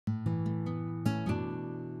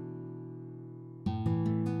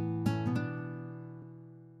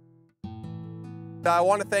I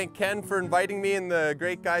want to thank Ken for inviting me and the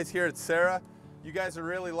great guys here at Sarah. You guys are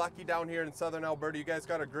really lucky down here in southern Alberta. You guys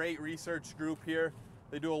got a great research group here.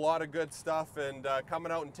 They do a lot of good stuff, and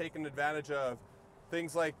coming out and taking advantage of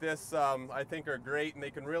things like this I think are great, and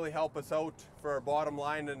they can really help us out for our bottom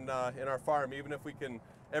line in our farm. Even if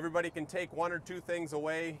everybody can take one or two things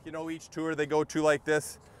away, you know, each tour they go to like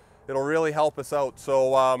this, it'll really help us out.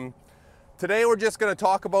 So today we're just going to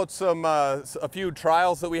talk about a few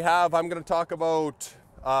trials that we have. I'm going to talk about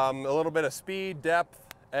a little bit of speed, depth,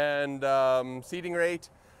 and seeding rate,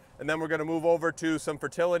 and then we're going to move over to some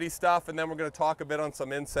fertility stuff, and then we're going to talk a bit on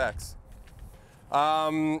some insects.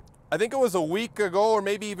 I think it was a week ago or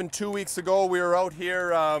maybe even 2 weeks ago we were out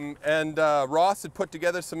here and Ross had put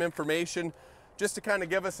together some information just to kind of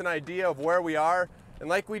give us an idea of where we are. And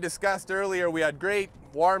like we discussed earlier, we had great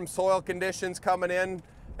warm soil conditions coming in,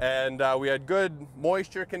 and we had good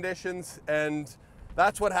moisture conditions, and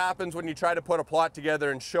that's what happens when you try to put a plot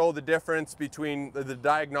together and show the difference between the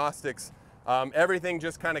diagnostics. Everything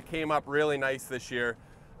just kind of came up really nice this year.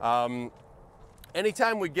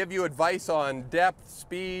 Anytime we give you advice on depth,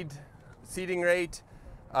 speed, seeding rate,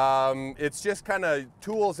 it's just kind of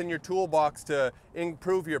tools in your toolbox to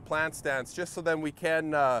improve your plant stance, just so then we can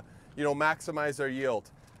you know, maximize our yield.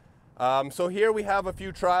 So here we have a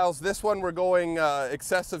few trials. This one we're going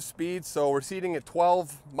excessive speed, so we're seeding at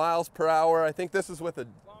 12 miles per hour. I think this is with a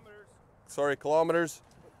kilometers.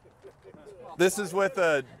 This is with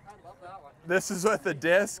a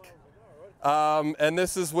disc, and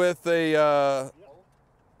this is with a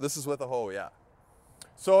hoe, yeah.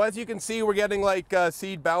 So as you can see, we're getting like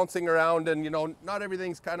seed bouncing around, and you know, not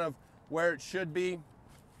everything's kind of where it should be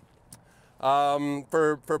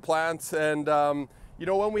for plants. And you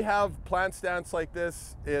know, when we have plant stance like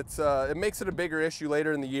this, it makes it a bigger issue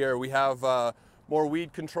later in the year. We have more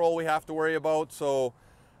weed control we have to worry about, so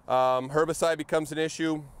herbicide becomes an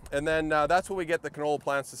issue. And then that's when we get the canola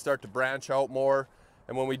plants to start to branch out more.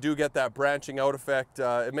 And when we do get that branching out effect,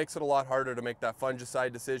 it makes it a lot harder to make that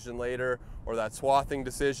fungicide decision later, or that swathing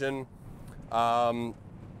decision. So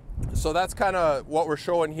that's kind of what we're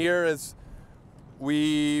showing here. Is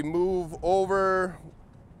we move over,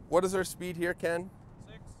 what is our speed here, Ken?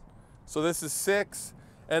 6. So this is 6,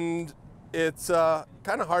 and it's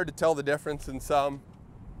kind of hard to tell the difference in some,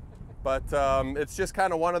 but it's just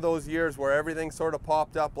kind of one of those years where everything sort of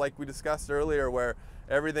popped up, like we discussed earlier, where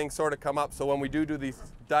everything sort of come up. So when we do these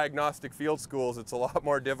diagnostic field schools, it's a lot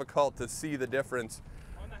more difficult to see the difference.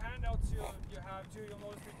 On the handouts you have too, you'll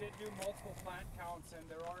notice we did do multiple plant counts, and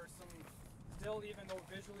there are some, still, even though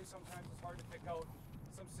visually sometimes it's hard to pick out,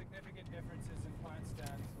 some significant differences in plant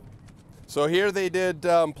stance. So here they did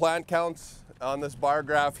plant counts on this bar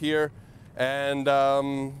graph here, and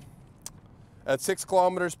at 6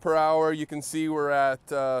 kilometers per hour, you can see we're at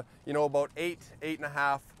you know, about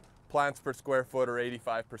 8.5 plants per square foot, or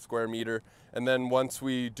 85 per square meter. And then once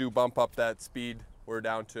we do bump up that speed, we're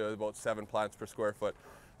down to about 7 plants per square foot.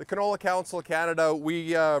 The Canola Council of Canada,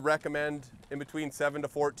 we recommend in between 7 to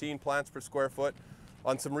 14 plants per square foot.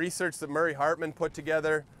 On some research that Murray Hartman put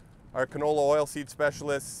together, our canola oilseed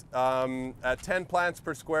specialists, at 10 plants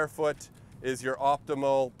per square foot is your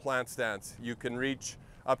optimal plant stance. You can reach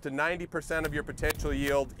up to 90% of your potential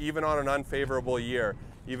yield, even on an unfavorable year.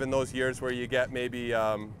 Even those years where you get maybe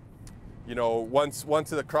you know, once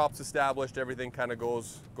the crop's established, everything kind of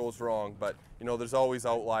goes wrong. But you know, there's always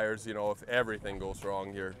outliers. You know, if everything goes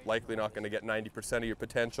wrong, you're likely not going to get 90% of your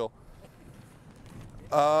potential.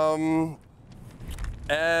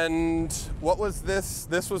 And what was this?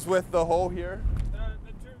 This was with the hoe here?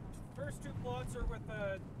 The first 2 plots are with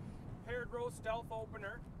the paired row stealth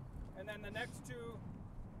opener, and then the next 2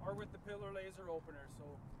 are with the pillar laser opener. So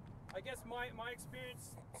I guess my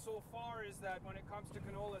experience so far is that when it comes to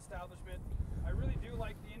canola establishment, I really do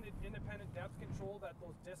like the independent depth control that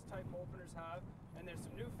those disc type openers have. And there's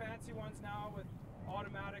some new fancy ones now with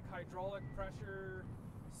automatic hydraulic pressure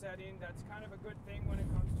setting. That's kind of a good thing when it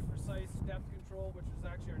comes to precise depth control, which is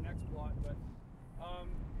actually our next plot. But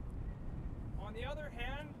on the other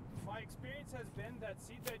hand, my experience has been that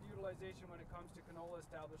seedbed utilization when it comes to canola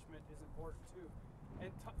establishment is important too. And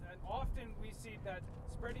often we see that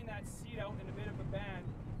spreading that seed out in a bit of a band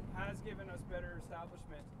has given us better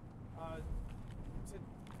establishment.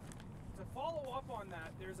 To follow up on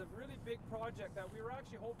that, there's a really big project that we were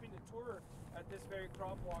actually hoping to tour at this very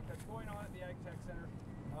crop walk that's going on at the Ag Tech Center.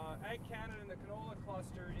 Ag Canada and the canola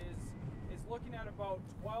cluster is looking at about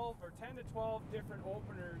 10 to 12 different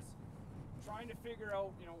openers, trying to figure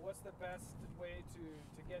out, you know, what's the best way to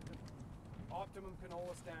get optimum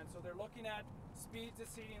canola stand. So they're looking at speeds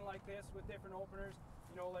of seeding like this with different openers.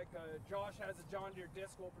 You know, like Josh has a John Deere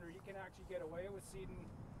disc opener. He can actually get away with seeding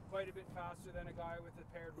quite a bit faster than a guy with a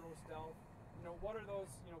paired row stealth. You know, what are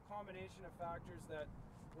those, you know, combination of factors that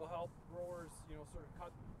will help growers, you know, sort of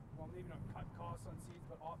cut, well, maybe not cut costs on seeds,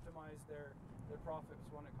 but optimize their profits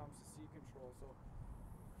when it comes to seed control. So,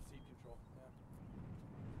 seed control, yeah.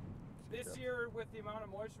 This year, with the amount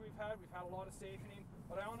of moisture we've had a lot of safening,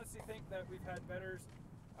 but I honestly think that we've had better,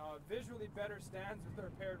 visually better stands with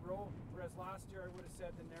our paired row, whereas last year I would have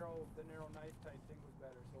said the narrow knife type thing was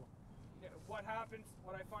better. So what happens,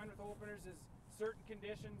 what I find with openers is certain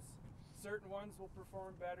conditions, certain ones will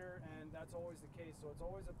perform better, and that's always the case. So it's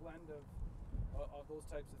always a blend of those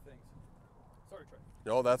types of things. Sorry, Trey.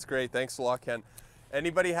 No, that's great. Thanks a lot, Ken.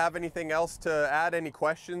 Anybody have anything else to add? Any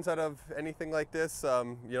questions out of anything like this?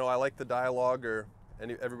 You know, I like the dialogue or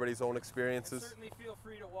everybody's own experiences. And certainly feel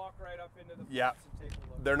free to walk right up into the yeah. and take a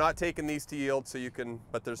look. They're not taking these to yield, so you can,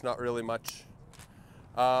 but there's not really much.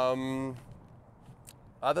 Other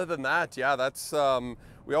than that, yeah, that's,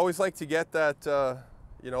 we always like to get that,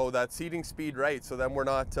 you know, that seeding speed right. So then we're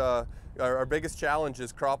not, our biggest challenge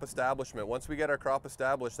is crop establishment. Once we get our crop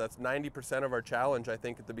established, that's 90% of our challenge, I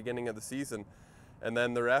think, at the beginning of the season. And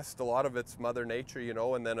then the rest, a lot of it's Mother Nature, you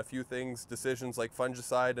know, and then a few things, decisions like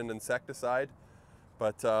fungicide and insecticide.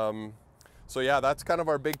 But, so yeah, that's kind of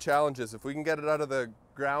our big challenges. If we can get it out of the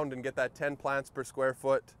ground and get that 10 plants per square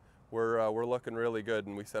foot, we're looking really good,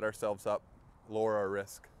 and we set ourselves up, lower our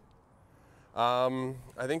risk. I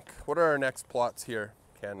think, what are our next plots here,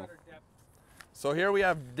 Ken? So here we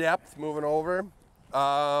have depth moving over.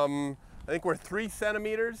 I think we're 3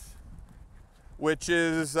 centimeters, which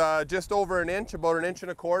is just over an inch, about an inch and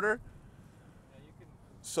a quarter. Yeah, you can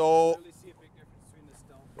so, really see a big difference between the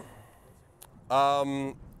stealth.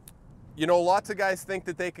 you know, lots of guys think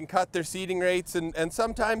that they can cut their seeding rates, and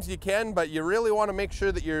sometimes you can, but you really want to make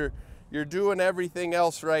sure that you're doing everything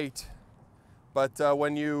else right. But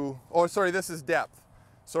when you, oh, sorry, this is depth.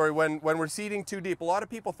 Sorry, when we're seeding too deep, a lot of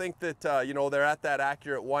people think that, you know, they're at that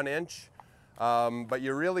accurate 1 inch. But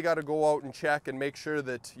you really got to go out and check and make sure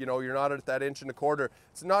that, you know, you're not at that inch and a quarter.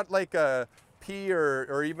 It's not like a pea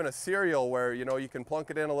or even a cereal where, you know, you can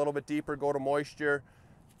plunk it in a little bit deeper, go to moisture.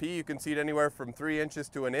 Pea, you can seed anywhere from 3 inches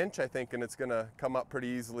to an inch, I think, and it's going to come up pretty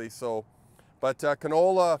easily. So, but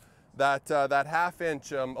canola, that ½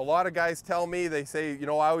 inch, a lot of guys tell me, they say, you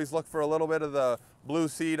know, I always look for a little bit of the blue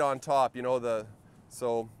seed on top, you know,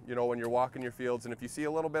 so, you know, when you're walking your fields, and if you see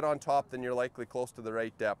a little bit on top, then you're likely close to the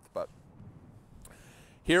right depth. But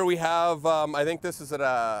here we have, I think this is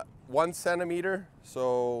at 1 centimeter.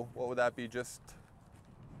 So what would that be? Just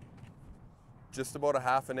about a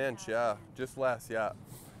 ½ inch. Yeah, just less. Yeah.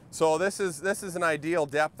 So this is an ideal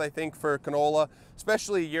depth, I think, for canola,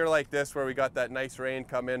 especially a year like this where we got that nice rain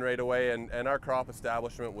come in right away, and our crop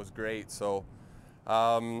establishment was great. So,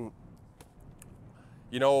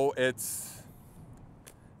 you know,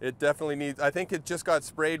 it definitely needs, I think it just got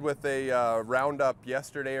sprayed with a Roundup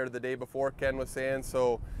yesterday or the day before, Ken was saying,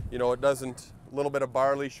 so, you know, it doesn't, a little bit of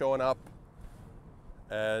barley showing up.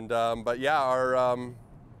 And, but yeah,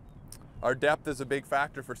 our depth is a big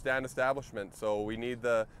factor for stand establishment, so we need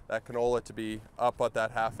that canola to be up at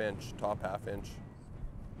that ½ inch, top ½ inch.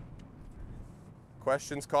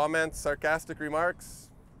 Questions, comments, sarcastic remarks?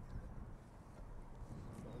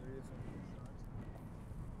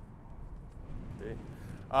 Okay.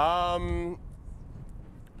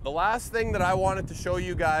 The last thing that I wanted to show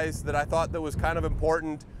you guys that I thought that was kind of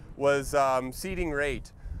important was seeding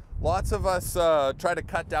rate. Lots of us try to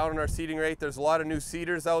cut down on our seeding rate. There's a lot of new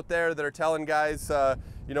seeders out there that are telling guys,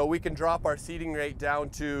 you know, we can drop our seeding rate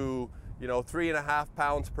down to, you know, 3.5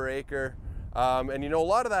 pounds per acre. And you know, a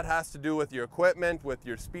lot of that has to do with your equipment, with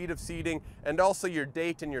your speed of seeding, and also your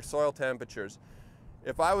date and your soil temperatures.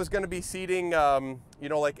 If I was going to be seeding, you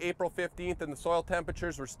know, like April 15th and the soil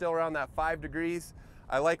temperatures were still around that 5 degrees,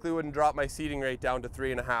 I likely wouldn't drop my seeding rate down to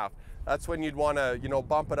 3.5. That's when you'd want to, you know,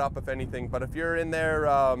 bump it up if anything. But if you're in there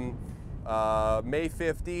May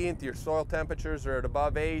 15th, your soil temperatures are at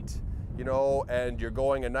above 8, you know, and you're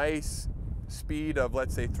going a nice speed of,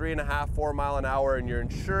 let's say, 3.5, 4 mile an hour, and you're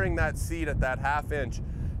ensuring that seed at that ½ inch,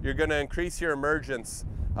 you're going to increase your emergence.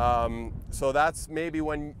 So that's maybe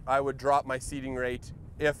when I would drop my seeding rate,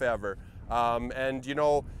 if ever. And you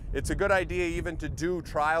know, it's a good idea even to do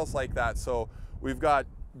trials like that. So we've got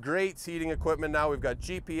great seeding equipment now. We've got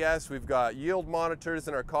GPS, we've got yield monitors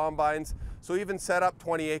in our combines. So even set up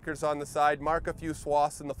 20 acres on the side, mark a few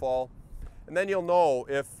swaths in the fall, and then you'll know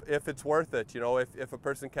if it's worth it, you know, if a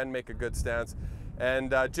person can make a good stance.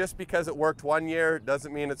 And just because it worked one year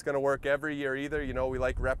doesn't mean it's going to work every year either. You know, we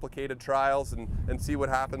like replicated trials and see what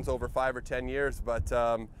happens over 5 or 10 years. But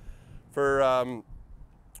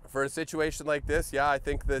for a situation like this, yeah, I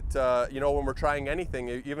think that, you know, when we're trying anything,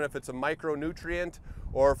 even if it's a micronutrient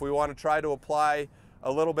or if we want to try to apply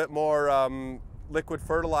a little bit more liquid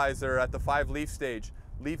fertilizer at the 5 leaf stage,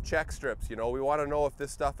 leaf check strips, you know, we want to know if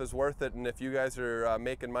this stuff is worth it and if you guys are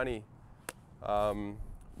making money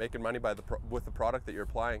with the product that you're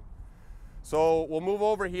applying. So we'll move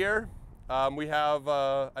over here. We have,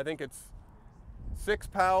 I think it's 6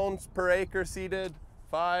 pounds per acre seeded,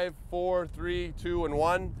 5, 4, 3, 2, and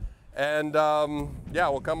 1. And yeah,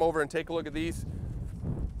 we'll come over and take a look at these.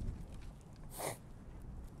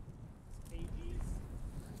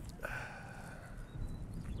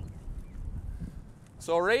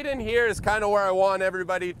 So right in here is kind of where I want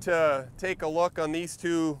everybody to take a look on these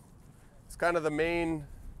two. It's kind of the main,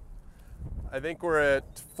 I think we're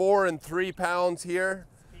at 4 and 3 pounds here.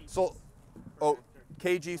 So, oh,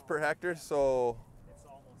 kgs per hectare, so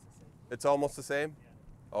it's almost the same?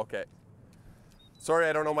 Yeah. Okay. Sorry,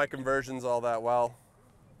 I don't know my conversions all that well.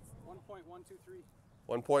 1.123.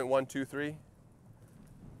 1.123.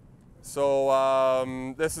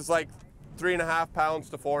 So this is like 3.5 pounds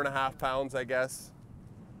to 4.5 pounds, I guess.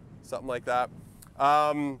 Something like that.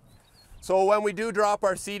 So when we do drop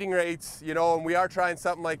our seeding rates, you know, and we are trying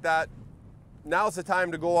something like that, now's the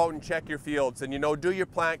time to go out and check your fields and, you know, do your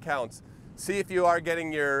plant counts. See if you are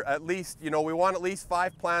getting your, at least, you know, we want at least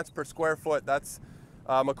 5 plants per square foot. That's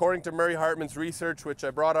according to Murray Hartman's research, which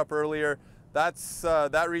I brought up earlier. That's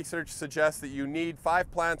that research suggests that you need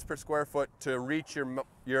 5 plants per square foot to reach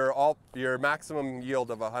your maximum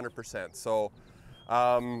yield of 100%.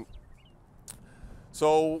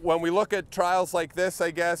 So when we look at trials like this,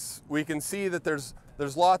 I guess we can see that there's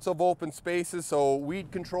lots of open spaces, so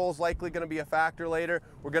weed control is likely going to be a factor later.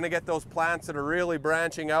 We're going to get those plants that are really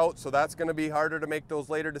branching out, so that's going to be harder to make those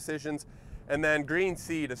later decisions. And then green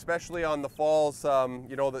seed, especially on the falls,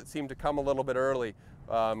 you know, that seem to come a little bit early.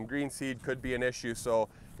 Green seed could be an issue, so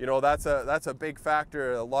you know that's a big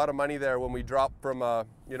factor. A lot of money there when we drop from a,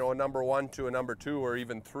 you know, a number 1 to a number 2 or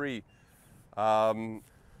even 3.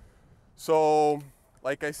 So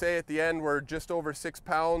like I say, at the end we're just over 6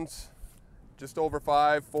 pounds, just over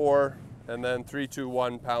 5, 4, and then 3, 2,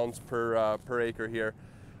 1 pounds per acre here.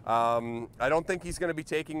 I don't think he's going to be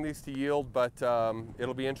taking these to yield, but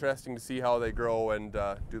it'll be interesting to see how they grow and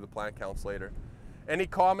do the plant counts later. Any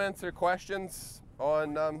comments or questions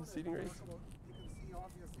on seeding rates? You can see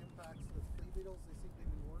obvious impacts with flea beetles. They seem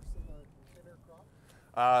to be worse in the thinner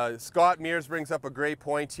crop. Scott Mears brings up a great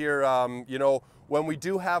point here. You know, when we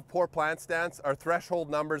do have poor plant stance, our threshold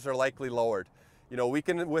numbers are likely lowered. You know, we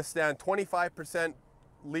can withstand 25%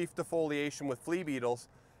 leaf defoliation with flea beetles.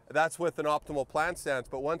 That's with an optimal plant stance.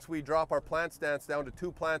 But once we drop our plant stance down to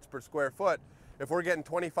 2 plants per square foot, if we're getting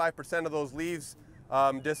 25% of those leaves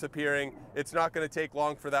disappearing, it's not going to take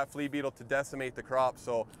long for that flea beetle to decimate the crop.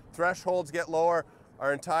 So thresholds get lower.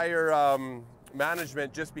 Our entire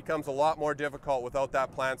management just becomes a lot more difficult without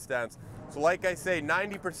that plant stance. So like I say,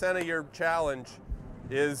 90% of your challenge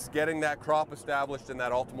is getting that crop established in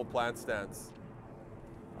that optimal plant stance.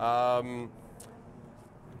 Do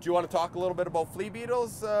you want to talk a little bit about flea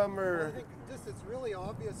beetles? I think just it's really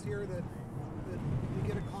obvious here that you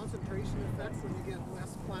get a concentration effect when you get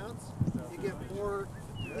less plants. You get more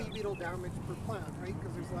flea beetle damage per plant, right?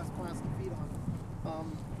 Because there's less plants to feed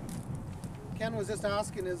on. Ken was just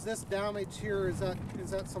asking, is this damage here, is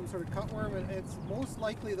that some sort of cutworm? And it's most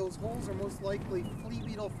likely, those holes are most likely flea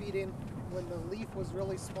beetle feeding when the leaf was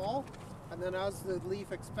really small, and then as the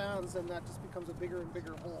leaf expands, then that just becomes a bigger and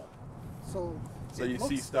bigger hole. So you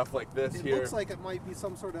see stuff like this here. It looks like it might be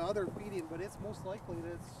some sort of other feeding, but it's most likely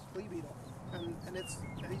that it's flea beetle. And it's,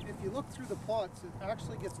 if you look through the plots, it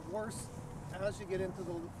actually gets worse as you get into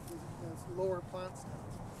the lower plant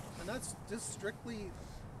stands. And that's just strictly,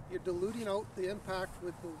 you're diluting out the impact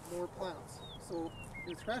with the lower plants. So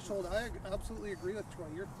your threshold, I absolutely agree with Troy.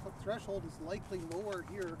 Your threshold is likely lower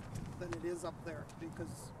here than it is up there because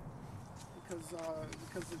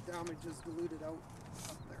the damage is diluted out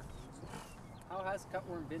up there. So. How has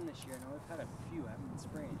cutworm been this year? I know we've had a few. I haven't been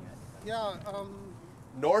spraying yet. Yeah.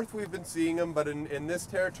 North we've been seeing them, but in this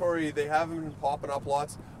territory they haven't been popping up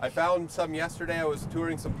lots. I found some yesterday. I was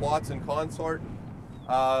touring some plots in Consort.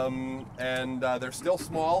 And they're still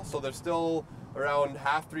small, so they're still around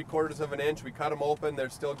 1/2, 3/4 of an inch. We cut them open, they're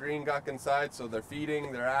still green guck inside, so they're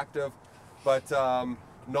feeding, they're active, but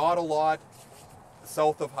not a lot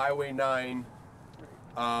south of Highway 9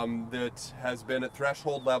 that has been at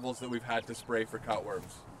threshold levels that we've had to spray for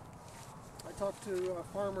cutworms. I talked to a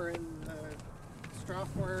farmer in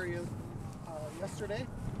Strathmore area yesterday,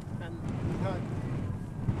 and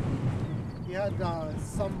he had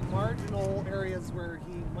some marginal areas where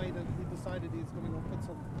he decided he's going to go put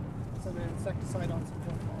some insecticide on some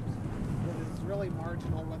field crops. But it's really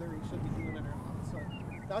marginal whether he should be doing it or not. So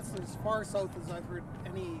that's as far south as I've heard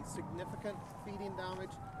any significant feeding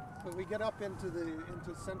damage. But we get up into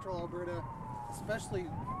central Alberta, especially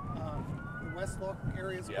the West Loch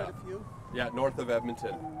areas, quite a few. Yeah, north of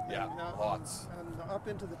Edmonton. And Lots. And up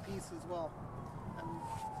into the Peace as well. And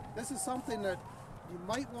this is something that you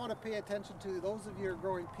might want to pay attention to. Those of you who are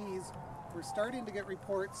growing peas, we're starting to get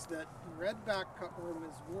reports that redback cutworm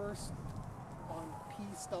is worse on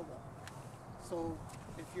pea stubble. So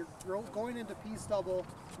if you're going into pea stubble,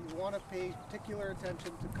 you want to pay particular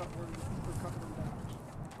attention to cutworm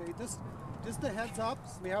damage. Okay, just a heads up,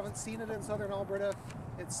 we haven't seen it in southern Alberta.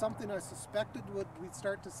 It's something I suspected we'd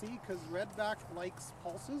start to see because redback likes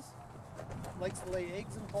pulses, likes to lay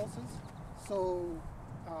eggs in pulses. So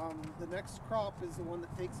the next crop is the one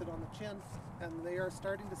that takes it on the chin, and they are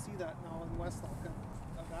starting to see that now in West Loch.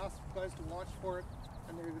 I've asked guys to watch for it,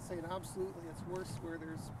 and they're saying absolutely it's worse where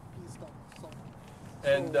there's pea stubble.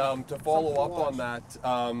 And to follow up on that,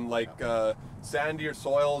 sandier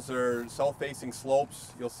soils or south-facing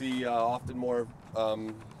slopes, you'll see often more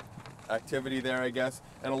activity there, I guess.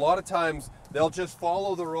 And a lot of times they'll just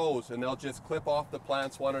follow the rows and they'll just clip off the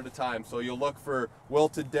plants one at a time. So you'll look for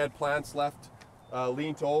wilted dead plants left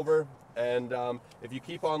leaned over, and if you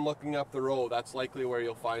keep on looking up the row, that's likely where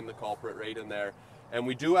you'll find the culprit right in there. And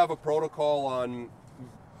we do have a protocol on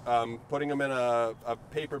putting them in a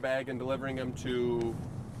paper bag and delivering them to,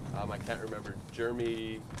 I can't remember,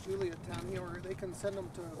 Julia Tani, or they can send them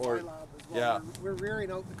to or, my lab as well. Yeah. We're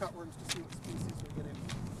rearing out the cutworms to see what species we're getting.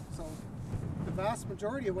 So the vast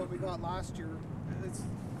majority of what we got last year,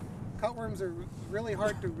 cutworms are really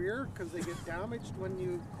hard to rear because they get damaged when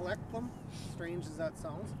you collect them, strange as that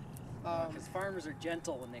sounds. Because farmers are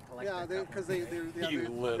gentle when they collect Yeah, because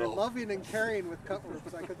they're loving and caring with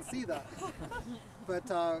cutworms. I could see that.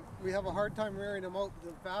 But we have a hard time rearing them out.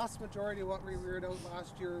 The vast majority of what we reared out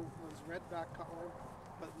last year was redback cutworm,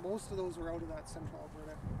 but most of those were out of that central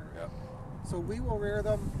Alberta area. Yeah. So we will rear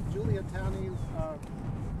them. Julia Tani,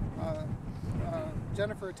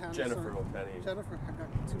 Jennifer Tani. Jennifer O'Tani. Jennifer, I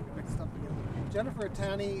got two mixed up together. Jennifer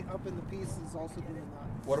Tani up in the Peace is also doing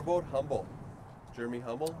that. What about Humble? Jeremy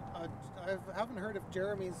Humble? I haven't heard if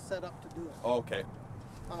Jeremy's set up to do it. Oh, okay.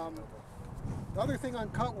 The other thing on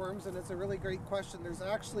cutworms, and it's a really great question, there's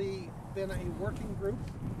actually been a working group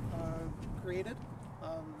created.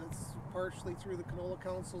 It's partially through the Canola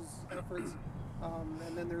Council's efforts,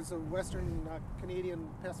 and then there's a Western Canadian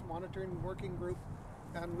Pest Monitoring Working Group,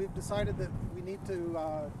 and we've decided that we need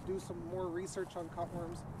to do some more research on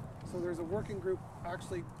cutworms. So there's a working group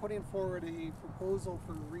actually putting forward a proposal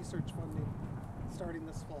for research funding starting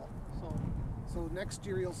this fall. So next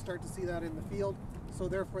year you'll start to see that in the field. So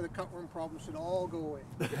therefore the cutworm problem should all go away.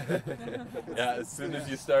 Yeah, as soon as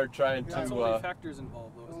you start trying to... That's only if Hector's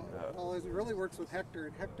involved though. Well, it really works with Hector.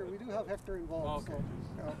 And Hector, we do have Hector involved. Okay.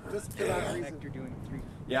 So just for that reason. Hector doing 3.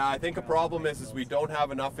 Yeah, I think a problem is we don't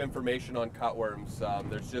have enough information on cutworms.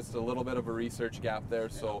 There's just a little bit of a research gap there.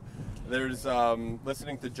 So there's,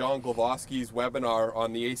 listening to John Glavoski's webinar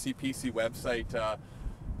on the ACPC website,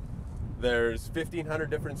 there's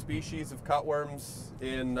 1,500 different species of cutworms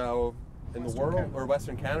in the world, or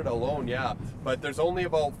Western Canada alone, yeah. But there's only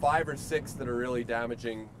about 5 or 6 that are really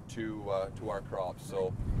damaging to our crops.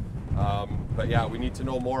 So, but yeah, we need to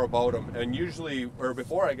know more about them. And usually, or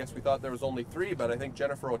before, I guess we thought there was only 3, but I think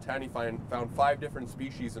Jennifer O'Tani found 5 different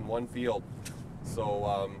species in one field.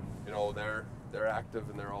 So, you know, they're active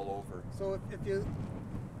and they're all over. So if you,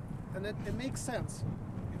 and it makes sense.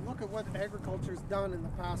 Look at what agriculture's done in the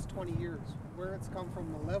past 20 years, where it's come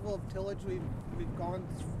from, the level of tillage we've gone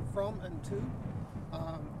from and to,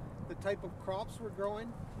 the type of crops we're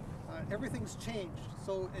growing, everything's changed.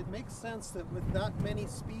 So it makes sense that with that many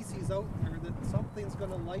species out there, that something's going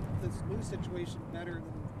to like this new situation better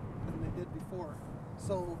than they did before.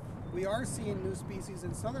 So we are seeing new species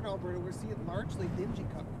in southern Alberta. We're seeing largely dingy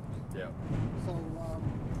cutworms. Yeah. So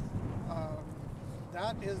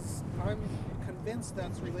that is, I'm convinced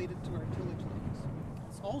that's related to our tillage levels.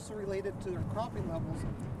 It's also related to our cropping levels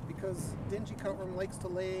because dingy cutworm likes to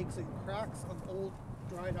lay eggs in cracks of old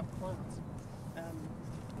dried up plants. And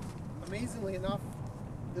amazingly enough,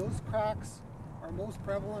 those cracks are most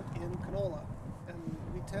prevalent in canola. And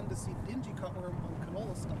we tend to see dingy cutworm on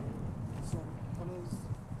canola stuff. So one of those,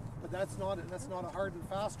 but that's not a hard and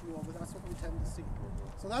fast rule, but that's what we tend to see.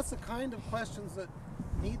 So that's the kind of questions that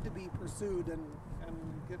need to be pursued and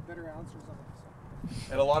get better answers on it. So.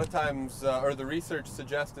 And a lot of times, or the research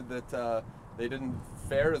suggested that they didn't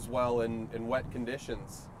fare as well in wet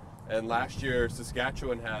conditions. And last year,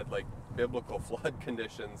 Saskatchewan had like biblical flood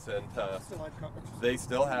conditions, and they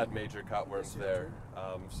still had major cutworms there.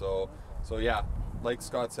 So yeah, like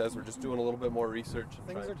Scott says, we're just doing a little bit more research.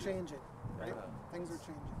 Things are changing, right? Yeah. Things are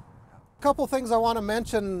changing. A couple things I want to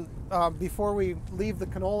mention before we leave the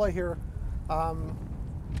canola here.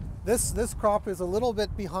 This crop is a little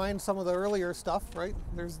bit behind some of the earlier stuff, right?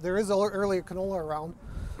 There is earlier canola around,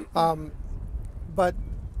 but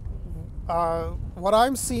what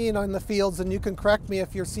I'm seeing on the fields, and you can correct me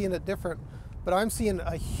if you're seeing it different, but I'm seeing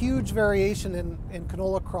a huge variation in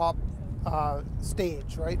canola crop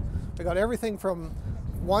stage, right? We got everything from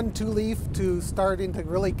 1-2 leaf to starting to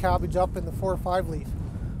really cabbage up in the 4 or 5 leaf.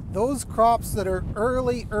 Those crops that are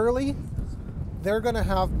early, they're going to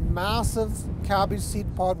have massive cabbage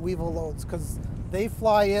seed pod weevil loads because they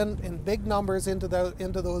fly in big numbers into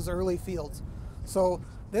those early fields. So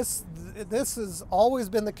this has always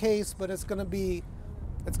been the case, but it's going to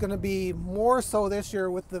be more so this year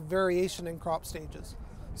with the variation in crop stages.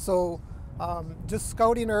 So just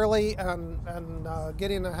scouting early and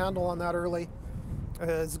getting a handle on that early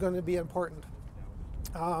is going to be important.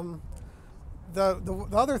 The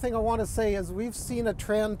other thing I want to say is we've seen a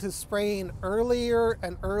trend to spraying earlier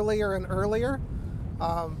and earlier and earlier.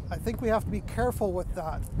 I think we have to be careful with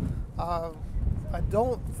that. I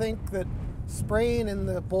don't think that spraying in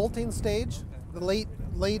the bolting stage, the late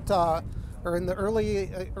or in the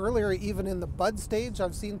earlier even in the bud stage,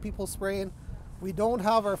 I've seen people spraying. We don't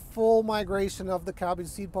have our full migration of the cabbage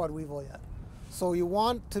seed pod weevil yet. So you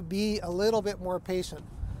want to be a little bit more patient.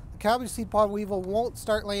 The cabbage seed pod weevil won't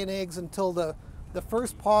start laying eggs until the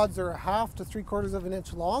first pods are 1/2 to 3/4 of an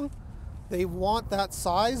inch long. They want that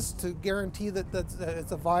size to guarantee that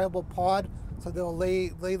it's a viable pod, so they'll lay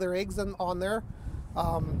their eggs on there.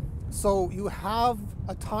 So you have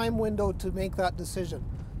a time window to make that decision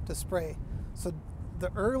to spray. So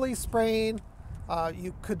the early spraying,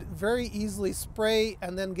 you could very easily spray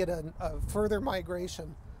and then get a further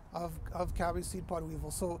migration of cabbage seed pod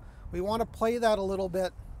weevil. So we want to play that a little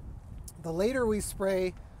bit. The later we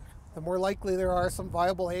spray, the more likely there are some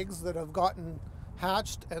viable eggs that have gotten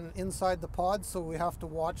hatched and inside the pod. So we have to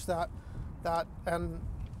watch that. And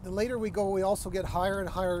the later we go, we also get higher and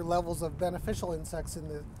higher levels of beneficial insects in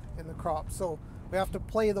the crop. So we have to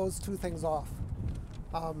play those two things off.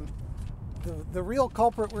 The real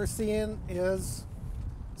culprit we're seeing is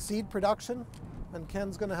seed production, and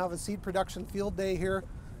Ken's going to have a seed production field day here.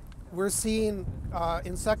 We're seeing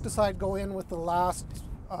insecticide go in with the last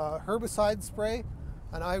herbicide spray,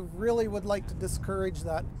 and I really would like to discourage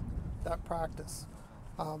that practice.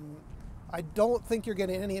 I don't think you're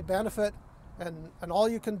getting any benefit, and all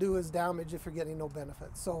you can do is damage if you're getting no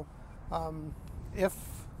benefit. So if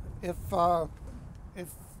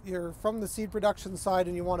you're from the seed production side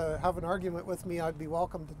and you want to have an argument with me, I'd be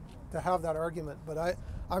welcome to have that argument. But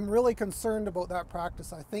I'm really concerned about that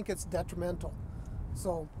practice. I think it's detrimental.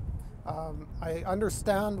 So I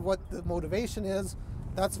understand what the motivation is.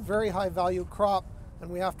 That's a very high value crop,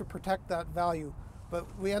 and we have to protect that value. But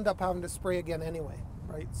we end up having to spray again anyway,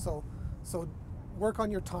 right? So work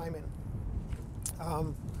on your timing.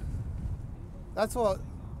 That's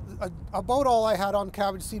about all I had on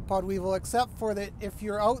cabbage seed pod weevil, except for that if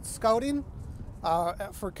you're out scouting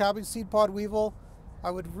for cabbage seed pod weevil,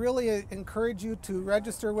 I would really encourage you to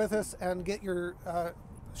register with us and get your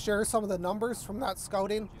share some of the numbers from that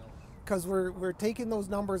scouting, because we're taking those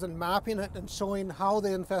numbers and mapping it and showing how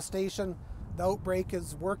the infestation, the outbreak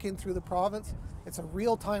is working through the province. It's a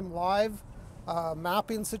real-time live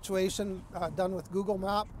mapping situation done with Google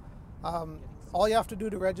Map. All you have to do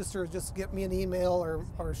to register is just get me an email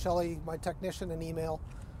or Shelley, my technician, an email.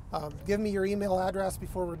 Give me your email address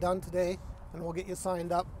before we're done today, and we'll get you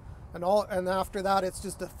signed up. And after that, it's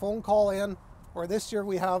just a phone call in, or this year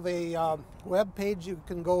we have a web page. You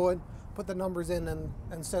can go and put the numbers in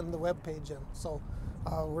and send the web page in. So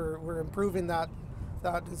we're improving that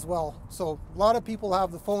as well. So a lot of people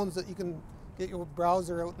have the phones that you can get your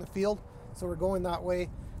browser out in the field. So we're going that way.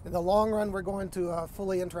 In the long run, we're going to a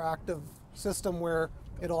fully interactive system where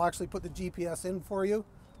it'll actually put the GPS in for you.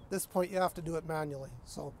 At this point, you have to do it manually.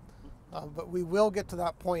 So, but we will get to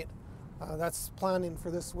that point. That's planning for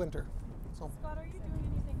this winter. So, Scott, are you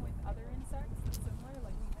doing anything with other insects that's similar,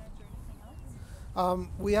 like weed midge or anything else?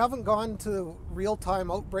 We haven't gone to real-time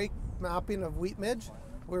outbreak mapping of wheat midge.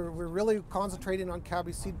 We're really concentrating on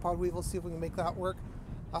cabbage seed pod weevil, see if we can make that work.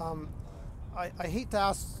 I hate to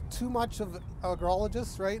ask too much of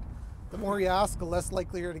agrologists, right? The more you ask, the less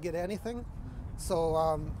likely you're to get anything.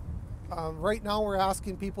 So right now we're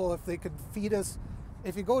asking people if they could feed us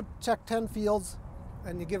if you go check 10 fields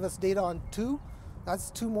and you give us data on 2,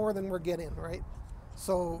 that's 2 more than we're getting, right?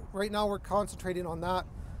 So right now we're concentrating on that.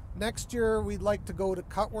 Next year we'd like to go to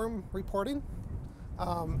cutworm reporting.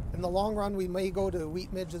 In the long run we may go to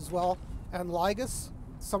wheat midge as well, and ligus.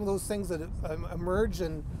 Some of those things that emerge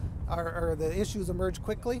and are the issues emerge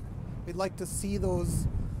quickly. We'd like to see those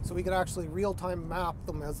so we can actually real-time map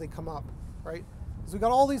them as they come up, right? Because we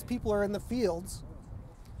got all these people are in the fields.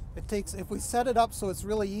 It takes, if we set it up so it's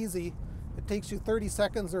really easy, it takes you 30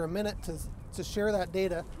 seconds or a minute to share that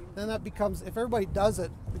data. Then that becomes, if everybody does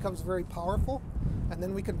it, it becomes very powerful, and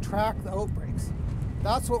then we can track the outbreaks.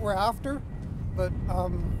 That's what we're after, but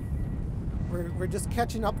we're just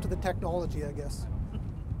catching up to the technology, I guess.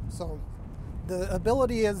 So the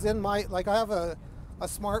ability is in my, like I have a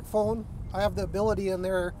smartphone, I have the ability in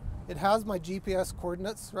there, it has my GPS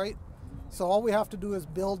coordinates, right? So all we have to do is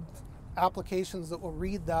build applications that will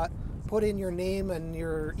read that, put in your name and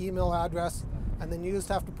your email address, and then you just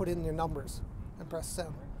have to put in your numbers and press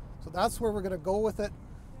send. So that's where we're going to go with it,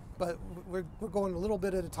 but we're going a little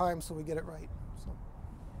bit at a time so we get it right. So,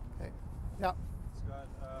 okay, yeah. Scott,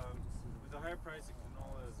 with the higher price of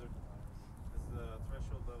canola, has the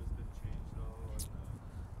threshold level been changed at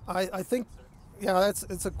all? I think, yeah,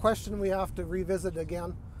 it's a question we have to revisit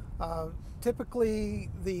again. Typically,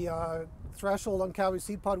 the threshold on cabbage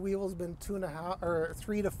seed pod weevil has been 2.5 or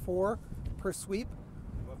 3 to 4 per sweep.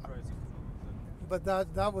 What price of canola is it? But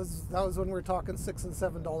that was when we were talking $6 and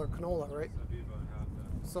 $7 canola, right? So it'd be about half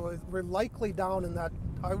that. So we're likely down in that.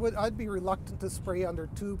 I'd be reluctant to spray under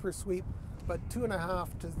 2 per sweep, but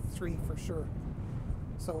 2.5 to 3 for sure.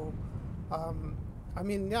 So, I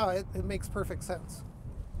mean, yeah, it makes perfect sense.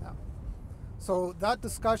 Yeah. So that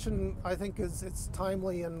discussion, I think, it's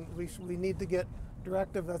timely, and we need to get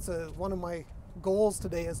directive. That's one of my goals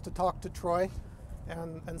today is to talk to Troy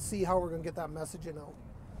and see how we're going to get that messaging out.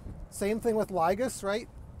 Same thing with ligus, right?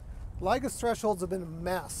 Ligus thresholds have been a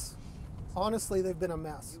mess. Honestly, they've been a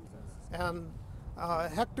mess. And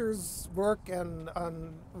Hector's work and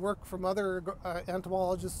work from other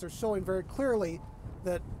entomologists are showing very clearly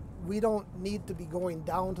that we don't need to be going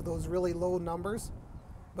down to those really low numbers.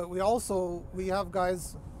 But we have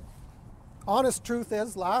guys, honest truth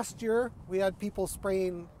is, last year we had people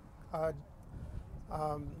spraying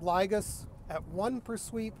ligus at 1 per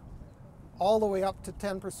sweep, all the way up to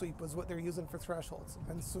 10 per sweep was what they're using for thresholds.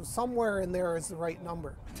 And so somewhere in there is the right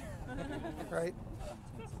number, right?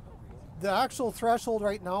 The actual threshold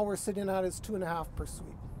right now we're sitting at is 2.5 per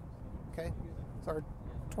sweep, okay? So our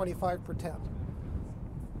 25 per 10.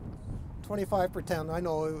 25 per 10, I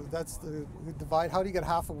know that's the divide. How do you get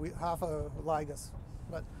half a ligus?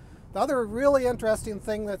 But the other really interesting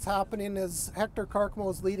thing that's happening is Hector Carcamo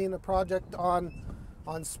is leading a project on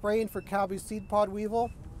spraying for cabbage seed pod weevil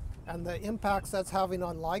and the impacts that's having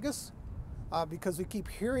on ligus, because we keep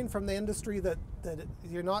hearing from the industry that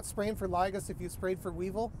you're not spraying for ligus if you sprayed for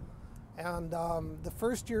weevil. And the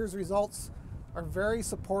first year's results are very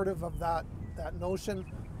supportive of that notion.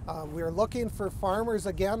 We're looking for farmers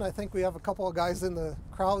again. I think we have a couple of guys in the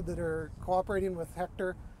crowd that are cooperating with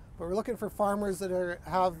Hector, but we're looking for farmers that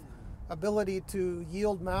have ability to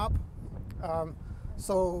yield map.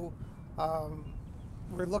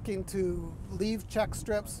 We're looking to leave check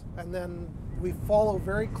strips, and then we follow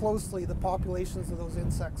very closely the populations of those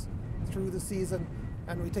insects through the season,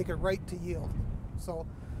 and we take it right to yield. So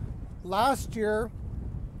last year,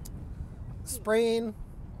 spraying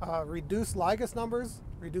reduced ligus numbers,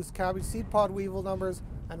 reduced cabbage seed pod weevil numbers,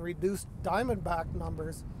 and reduced diamondback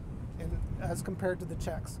numbers as compared to the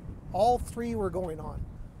checks. All 3 were going on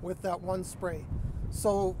with that one spray.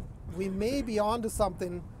 So we may be onto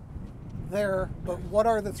something there, but what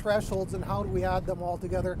are the thresholds and how do we add them all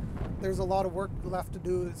together? There's a lot of work left to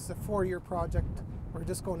do. It's a 4-year project. We're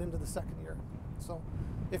just going into the 2nd year. So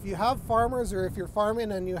if you have farmers, or if you're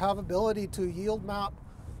farming and you have ability to yield map,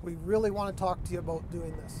 we really want to talk to you about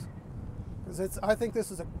doing this. Because I think this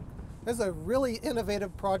is a really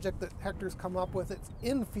innovative project that Hector's come up with. It's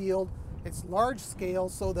in field, it's large scale,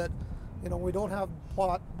 so that we don't have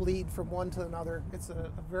plot bleed from one to another. It's a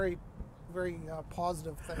very, very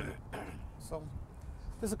positive thing. So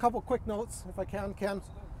just a couple quick notes, if I can, Ken.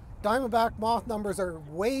 Diamondback moth numbers are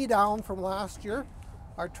way down from last year.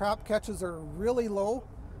 Our trap catches are really low.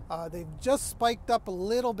 They've just spiked up a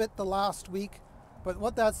little bit the last week, but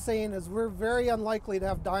what that's saying is we're very unlikely to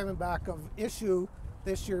have diamondback of issue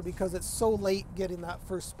this year because it's so late getting that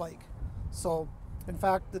first spike. So in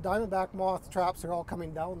fact, the diamondback moth traps are all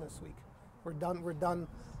coming down this week. We're done with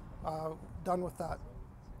that.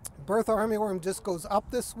 Birth armyworm just goes up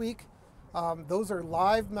this week. Those are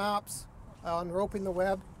live maps on Roping the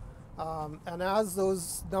Web. And as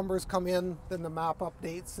those numbers come in, then the map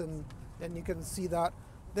updates, and you can see that.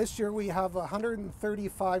 This year we have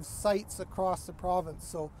 135 sites across the province,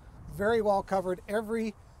 so very well covered.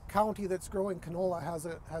 Every county that's growing canola has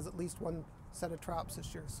at least one set of traps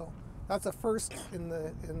this year. So that's a first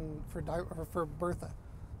for Bertha.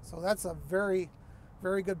 So that's a very,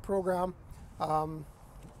 very good program.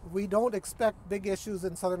 We don't expect big issues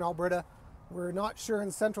in southern Alberta. We're not sure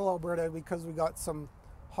in central Alberta because we got some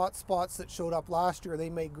hot spots that showed up last year. They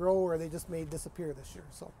may grow or they just may disappear this year.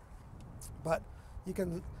 So, but you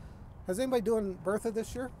can. Has anybody doing Bertha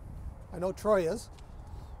this year? I know Troy is.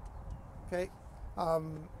 Okay.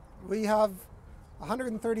 We have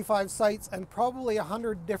 135 sites and probably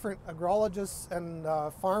 100 different agrologists and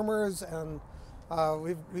farmers, and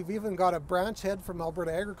we've even got a branch head from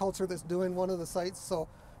Alberta Agriculture that's doing one of the sites. So,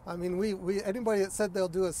 I mean, we anybody that said they'll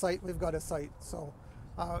do a site, we've got a site. So,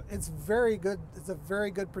 it's very good. It's a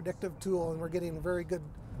very good predictive tool, and we're getting very good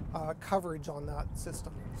coverage on that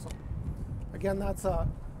system. So, again, that's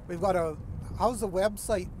we've got how's the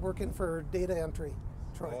website working for data entry,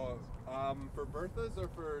 Troy? For Bertha's or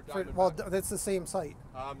for Diamondbacks? Well, it's the same site.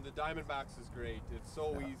 The Diamondbacks is great. It's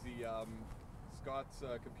so easy. Scott's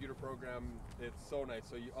computer program, it's so nice.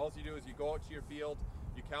 So all you do is you go out to your field,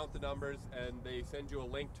 you count the numbers, and they send you a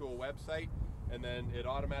link to a website, and then it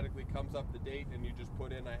automatically comes up the date, and you just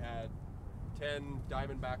put in, I had 10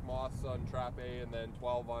 Diamondback moths on trap A and then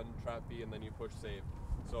 12 on trap B, and then you push save.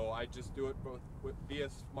 So I just do it via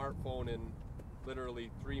smartphone in literally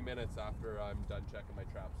 3 minutes after I'm done checking my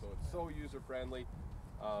trap. So it's so user friendly.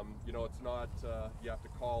 You know, it's not you have to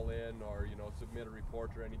call in or submit a report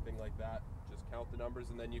or anything like that. Just count the numbers,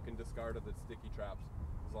 and then you can discard of the sticky traps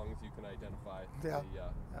as long as you can identify the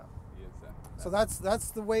insect. So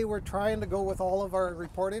that's the way we're trying to go with all of our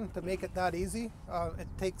reporting to make it that easy. It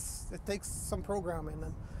takes some programming,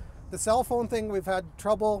 and the cell phone thing we've had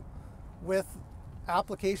trouble with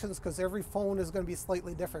applications because every phone is going to be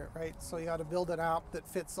slightly different, right? So you got to build an app that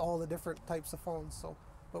fits all the different types of phones. So,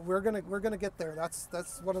 but we're gonna get there.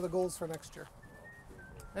 That's one of the goals for next year.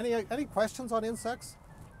 Any questions on insects?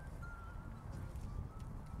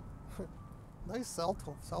 Nice cell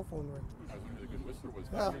phone ring. That was a really good whistle. Was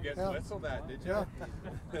fun to get to whistle that, did you?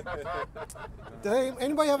 Yeah. Did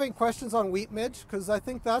anybody have any questions on wheat midge? Because I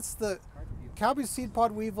think that's the cabbage seed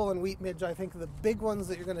pod weevil and wheat midge. I think are the big ones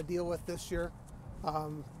that you're going to deal with this year.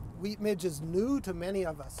 Wheat midge is new to many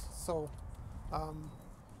of us, so I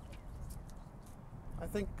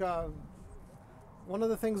think one of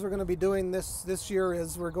the things we're going to be doing this year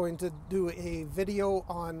is we're going to do a video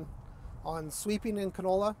on sweeping in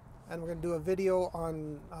canola, and we're going to do a video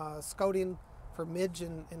on scouting for midge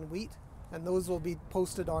in wheat, and those will be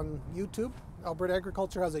posted on YouTube. Alberta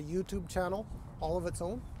Agriculture has a YouTube channel, all of its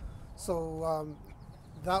own, so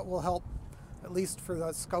that will help at least for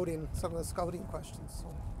the scouting, some of the scouting questions. So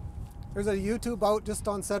there's a YouTube out just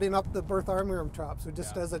on setting up the birth armyworm traps, so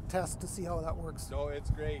just as a test to see how that works. No,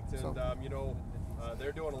 it's great, and So-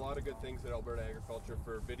 they're doing a lot of good things at Alberta Agriculture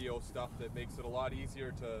for video stuff that makes it a lot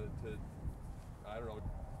easier to I don't know,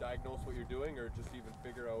 diagnose what you're doing or just even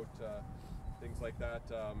figure out things like that.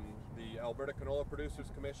 The Alberta Canola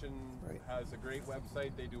Producers Commission has a great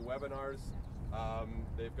website. They do webinars.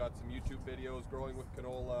 They've got some YouTube videos, growing with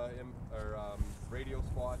canola, radio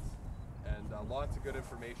spots, and lots of good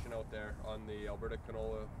information out there on the Alberta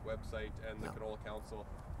Canola website and the Canola Council,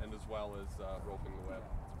 and as well as Roping the Web.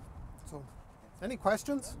 So, any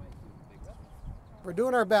questions? We're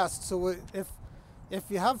doing our best. So if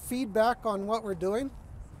you have feedback on what we're doing,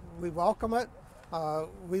 we welcome it.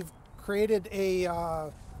 We've created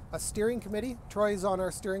a steering committee. Troy's on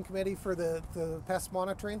our steering committee for the pest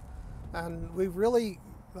monitoring, and we really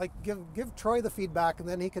give Troy the feedback, and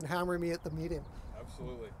then he can hammer me at the meeting.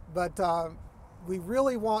 Absolutely. But we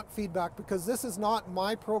really want feedback because this is not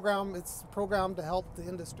my program. It's a program to help the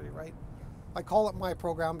industry, right? I call it my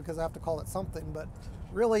program because I have to call it something, but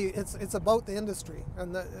really it's about the industry,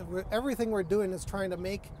 and everything we're doing is trying to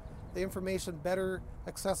make the information better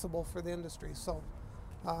accessible for the industry. So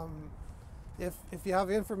if you have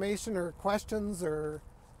information or questions or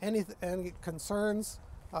any concerns,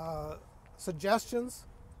 suggestions,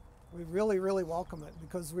 we really welcome it,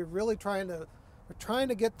 because we're really trying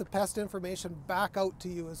to get the pest information back out to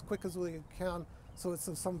you as quick as we can, so it's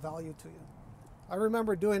of some value to you. I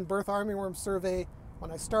remember doing birth armyworm survey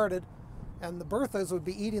when I started, and the Berthas would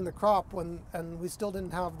be eating the crop and we still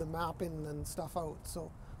didn't have the mapping and stuff out.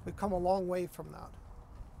 So we've come a long way from that.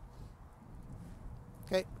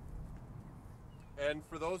 Okay. And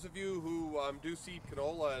for those of you who do seed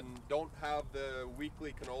canola and don't have the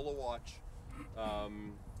weekly canola watch,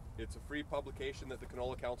 It's a free publication that the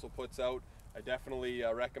Canola Council puts out. I definitely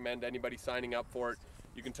recommend anybody signing up for it.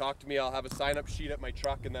 You can talk to me. I'll have a sign-up sheet at my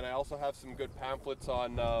truck, and then I also have some good pamphlets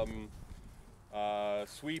on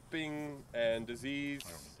sweeping and disease,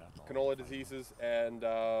 canola diseases, and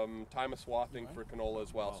time of swathing for canola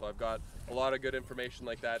as well. So I've got a lot of good information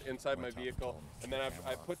like that inside my vehicle. And then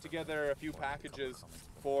I've put together a few packages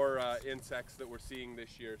for insects that we're seeing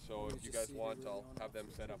this year. So if you guys want, I'll have them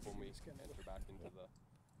set up when we enter back into the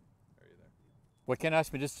area there. What Ken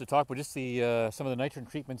asked me just to talk about just the some of the nitrogen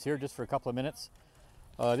treatments here just for a couple of minutes.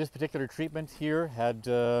 This particular treatment here had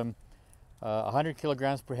 100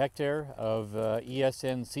 kilograms per hectare of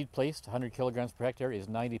ESN seed placed. 100 kilograms per hectare is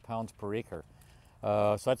 90 pounds per acre.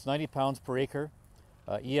 So that's 90 pounds per acre.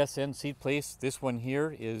 ESN seed placed, this one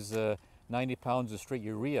here is 90 pounds of straight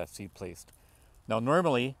urea seed placed. Now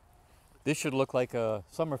normally, this should look like a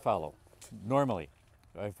summer fallow, normally,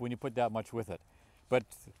 when you put that much with it. But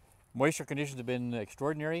moisture conditions have been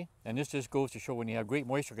extraordinary, and this just goes to show when you have great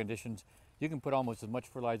moisture conditions, you can put almost as much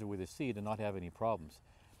fertilizer with a seed and not have any problems.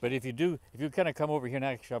 But if you kind of come over here and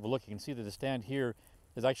actually have a look, you can see that the stand here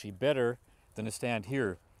is actually better than the stand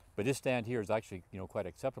here. But this stand here is actually, you know, quite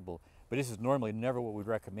acceptable. But this is normally never what we'd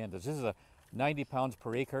recommend. This is a 90 pounds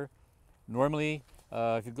per acre. Normally,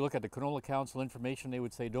 if you look at the Canola Council information, they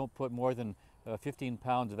would say don't put more than 15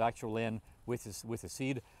 pounds of actual N with the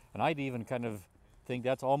seed. And I'd even kind of think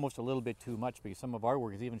that's almost a little bit too much, because some of our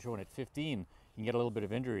work is even showing at 15, you can get a little bit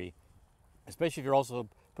of injury, especially if you're also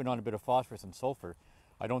putting on a bit of phosphorus and sulfur.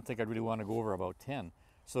 I don't think I'd really want to go over about 10.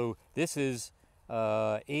 So this is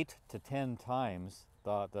 8 to 10 times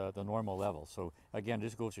the normal level. So again,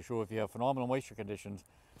 this goes to show if you have phenomenal moisture conditions,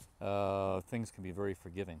 things can be very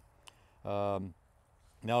forgiving. Now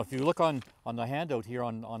if you look on the handout here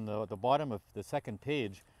on the bottom of the second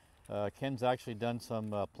page, Ken's actually done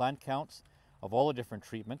some plant counts of all the different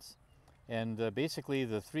treatments. And basically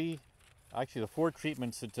the four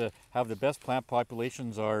treatments that have the best plant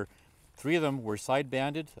populations are, 3 of them were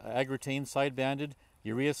side-banded, agrotane side-banded,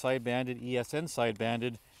 urea side-banded, ESN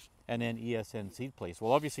side-banded, and then ESN seed placed.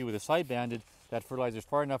 Well, obviously with the side-banded, that fertilizer is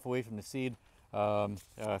far enough away from the seed,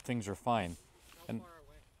 things are fine. And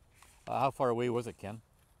how far away was it, Ken?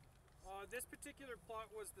 This particular plot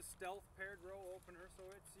was the stealth paired row opener, so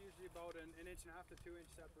it's usually about an 1.5 to 2 inch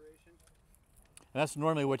separation. And that's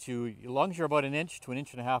normally what as long as you're about 1 inch to 1.5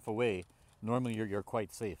 inches away, normally you're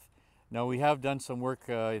quite safe. Now we have done some work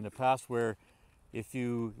in the past where if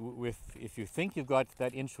you think you've got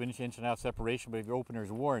that 1 inch to 1.5 inch separation, but if your opener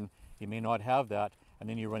is worn, you may not have that, and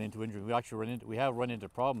then you run into injury. We have run into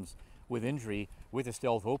problems with injury with a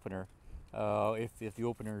stealth opener if the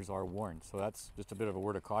openers are worn. So that's just a bit of a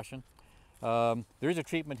word of caution. There is a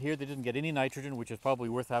treatment here that didn't get any nitrogen, which is probably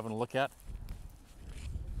worth having a look at.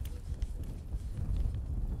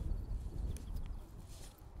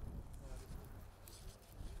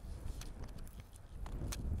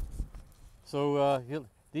 So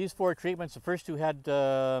these 4 treatments, the first 2 had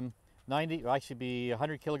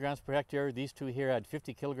 100 kilograms per hectare. These 2 here had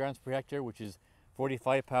 50 kilograms per hectare, which is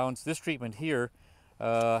 45 pounds. This treatment here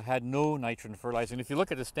had no nitrogen fertilizer. And if you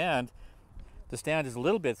look at the stand is a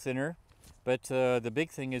little bit thinner, but the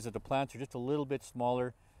big thing is that the plants are just a little bit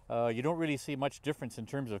smaller. You don't really see much difference in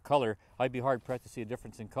terms of color. I'd be hard pressed to see a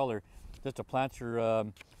difference in color. Just the plants are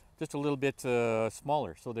just a little bit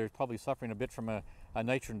smaller, so they're probably suffering a bit from a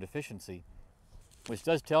nitrogen deficiency, which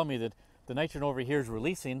does tell me that the nitrogen over here is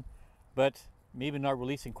releasing, but maybe not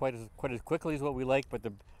releasing quite as quickly as what we like. But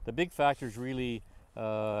the big factor is really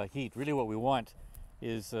heat. Really what we want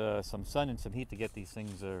is some sun and some heat to get these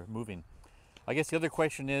things moving. I guess the other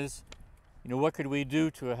question is, you know, what could we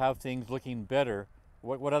do to have things looking better?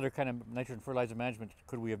 What other kind of nitrogen fertilizer management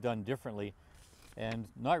could we have done differently? And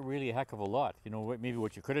not really a heck of a lot. You know, maybe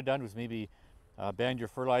what you could have done was maybe banned your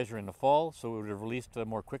fertilizer in the fall, so it would have released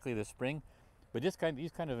more quickly this spring. But these kind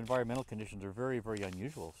of environmental conditions are very, very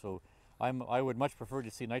unusual. So I would much prefer to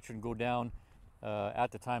see nitrogen go down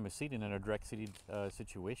at the time of seeding in a direct seeding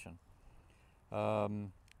situation.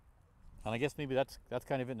 And I guess maybe that's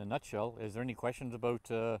kind of it in a nutshell. Is there any questions about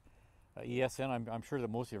ESN? I'm sure that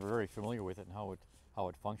most of you are very familiar with it and how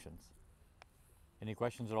it functions. Any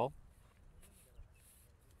questions at all?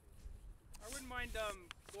 I wouldn't mind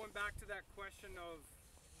going back to that question of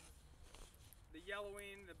the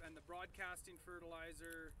yellowing and the broadcasting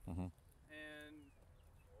fertilizer, and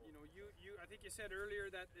you know, I think you said earlier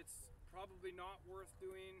that it's probably not worth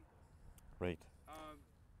doing. Right. On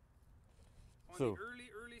So, the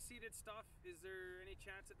early seeded stuff, is there any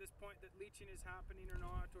chance at this point that leaching is happening or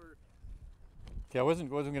not? Or okay, I wasn't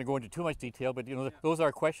going to go into too much detail, but you know, those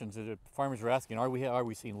are questions that farmers are asking. Are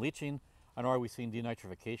we seeing leaching? and are we seeing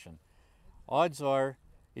denitrification? Odds are,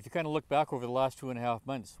 if you kind of look back over the last 2.5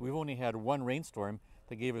 months, we've only had one rainstorm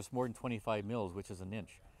that gave us more than 25 mils, which is an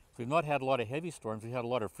inch. So we've not had a lot of heavy storms. We've had a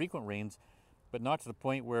lot of frequent rains, but not to the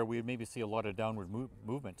point where we maybe see a lot of downward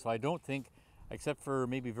movement. So I don't think, except for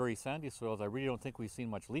maybe very sandy soils, I really don't think we've seen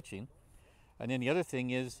much leaching. And then the other thing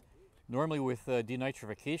is, normally with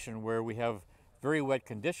denitrification, where we have very wet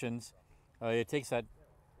conditions, it takes that,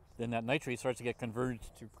 then that nitrate starts to get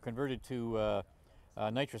converted to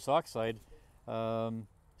nitrous oxide.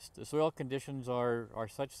 The soil conditions are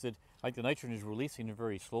such that like the nitrogen is releasing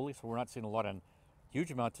very slowly, so we're not seeing a lot of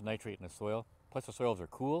huge amounts of nitrate in the soil. Plus the soils are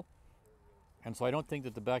cool, and so I don't think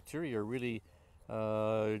that the bacteria are really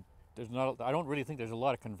I don't really think there's a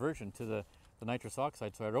lot of conversion to the nitrous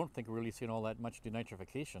oxide, so I don't think we're really seeing all that much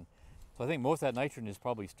denitrification. So I think most of that nitrogen is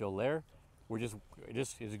probably still there. It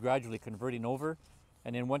just is gradually converting over,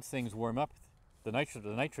 and then once things warm up, the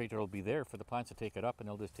nitrate will be there for the plants to take it up, and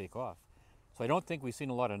they'll just take off. So I don't think we've seen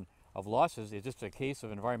a lot of losses. It's just a case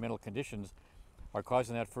of environmental conditions are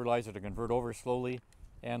causing that fertilizer to convert over slowly,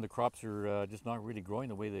 and the crops are just not really growing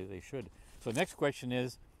the way they should. So the next question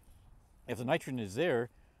is, if the nitrogen is there,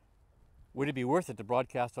 would it be worth it to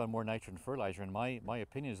broadcast on more nitrogen fertilizer? And my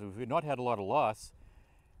opinion is, if we've not had a lot of loss,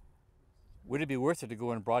 would it be worth it to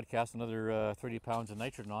go and broadcast another 30 pounds of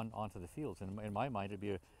nitrogen onto the fields? And in my mind, it'd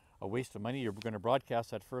be a waste of money. You're going to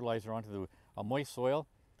broadcast that fertilizer onto a moist soil,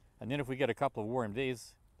 and then if we get a couple of warm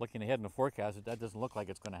days, looking ahead in the forecast, that doesn't look like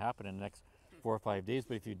it's going to happen in the next 4 or 5 days.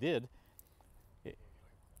 But if you did,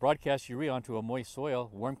 broadcast urea onto a moist soil,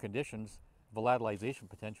 warm conditions, volatilization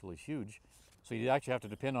potential is huge. So you actually have to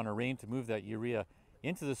depend on a rain to move that urea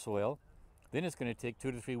into the soil. Then it's going to take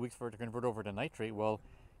 2 to 3 weeks for it to convert over to nitrate. Well,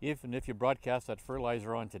 if you broadcast that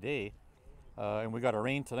fertilizer on today, and we got a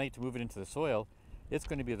rain tonight to move it into the soil, it's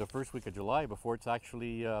going to be the first week of July before it's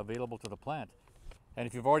actually available to the plant. And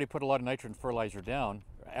if you've already put a lot of nitrogen fertilizer down,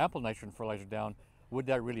 ample nitrogen fertilizer down, would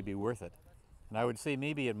that really be worth it? And I would say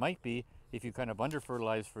maybe it might be if you kind of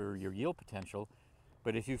under-fertilize for your yield potential,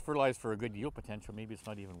 but if you fertilize for a good yield potential, maybe it's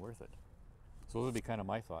not even worth it. So those would be kind of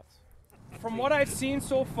my thoughts. From what I've seen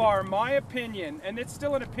so far, my opinion, and it's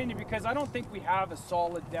still an opinion because I don't think we have a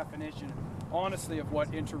solid definition, honestly, of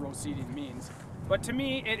what inter-row seeding means. But to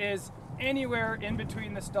me, it is anywhere in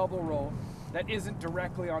between the stubble row that isn't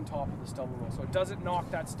directly on top of the stubble row. So it doesn't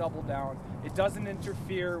knock that stubble down. It doesn't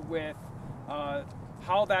interfere with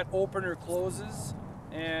how that opener closes,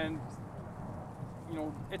 and you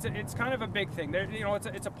know, it's kind of a big thing. You know,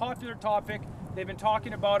 it's a popular topic. They've been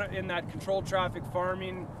talking about it in that controlled traffic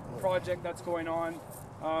farming project that's going on.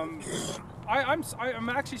 I'm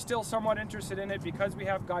actually still somewhat interested in it because we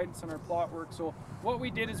have guidance on our plot work. So what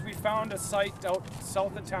we did is we found a site out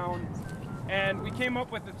south of town, and we came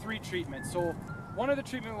up with the 3 treatments. So one of the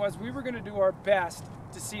treatment was we were going to do our best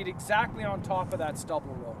to seed exactly on top of that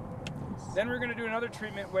stubble row. Then we were going to do another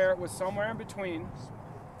treatment where it was somewhere in between.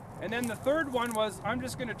 And then the third one was I'm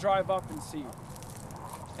just going to drive up and seed.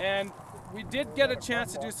 And we did get a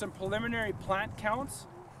chance to do some preliminary plant counts,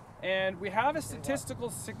 and we have a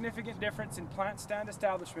statistical significant difference in plant stand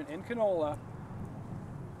establishment in canola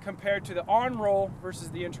compared to the on-row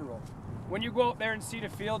versus the inter-row. When you go out there and seed a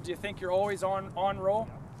field, do you think you're always on-row?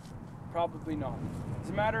 Probably not. As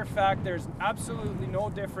a matter of fact, there's absolutely no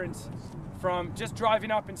difference from just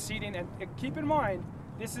driving up and seeding. And keep in mind,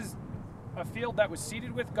 this is a field that was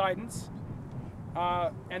seeded with guidance,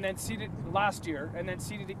 and then seeded last year, and then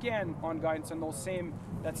seeded again on guidance on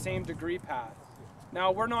that same degree path.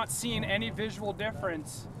 Now we're not seeing any visual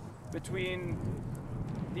difference between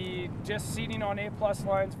the just seeding on A+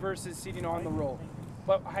 lines versus seeding on the row.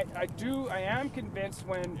 But I am convinced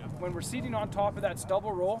when we're seeding on top of that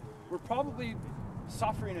stubble row, we're probably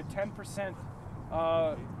suffering a 10%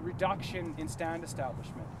 reduction in stand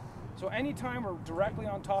establishment. So anytime we're directly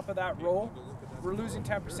on top of that row, we're losing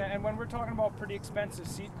 10%. And when we're talking about pretty expensive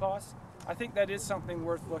seed costs, I think that is something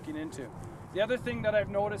worth looking into. The other thing that I've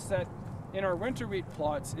noticed that in our winter wheat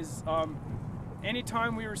plots is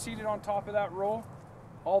anytime we were seeded on top of that row,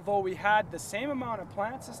 although we had the same amount of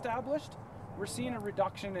plants established, we're seeing a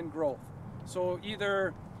reduction in growth. So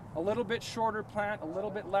either a little bit shorter plant, a little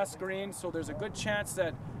bit less green, so there's a good chance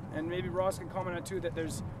that, and maybe Ross can comment on too, that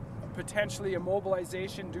there's potentially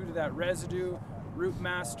immobilization due to that residue, root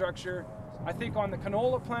mass structure. I think on the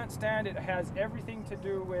canola plant stand, it has everything to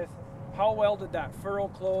do with how well did that furrow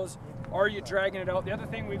close? Are you dragging it out? The other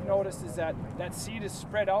thing we've noticed is that that seed is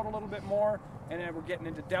spread out a little bit more, and then we're getting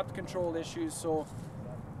into depth control issues. So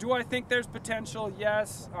do I think there's potential?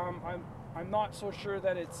 Yes. I'm not so sure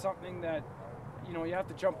that it's something that you know, you have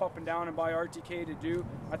to jump up and down and buy RTK to do.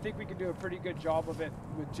 I think we can do a pretty good job of it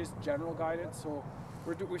with just general guidance. So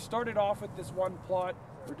we started off with this one plot.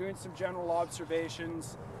 We're doing some general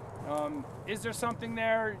observations. Is there something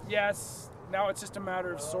there? Yes. Now it's just a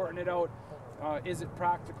matter of sorting it out. Is it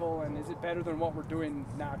practical, and is it better than what we're doing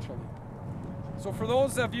naturally? So for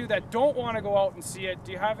those of you that don't want to go out and see it,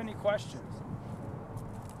 do you have any questions?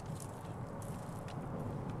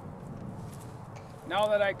 Now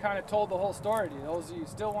that I kind of told the whole story, do those of you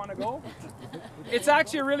still want to go? It's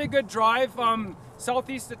actually a really good drive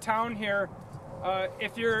southeast of town here.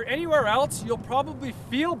 If you're anywhere else, you'll probably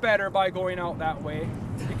feel better by going out that way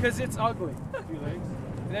because it's ugly.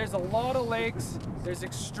 There's a lot of lakes. There's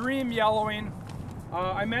extreme yellowing.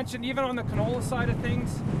 I mentioned even on the canola side of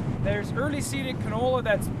things, there's early seeded canola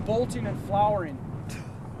that's bolting and flowering.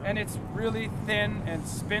 And it's really thin and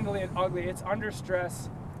spindly and ugly. It's under stress.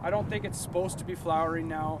 I don't think it's supposed to be flowering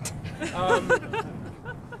now.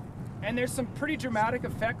 And there's some pretty dramatic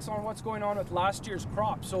effects on what's going on with last year's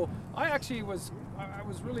crop. So I actually was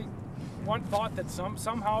really one thought that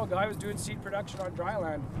somehow a guy was doing seed production on dry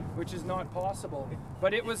land, which is not possible.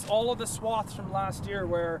 But it was all of the swaths from last year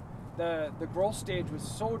where the growth stage was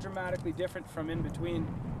so dramatically different from in between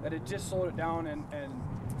that it just slowed it down, and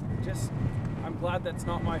just, I'm glad that's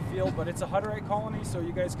not my field, but it's a Hutterite colony, so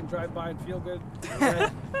you guys can drive by and feel good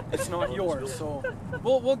that it's not yours. So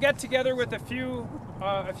we'll get together with a few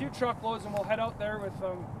truckloads, and we'll head out there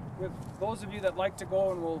with those of you that like to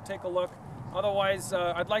go, and we'll take a look. Otherwise,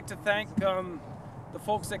 I'd like to thank the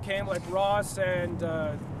folks that came, like Ross and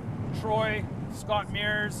Troy, Scott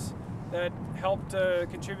Mears, that helped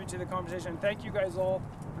contribute to the conversation. Thank you guys all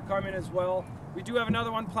for coming as well. We do have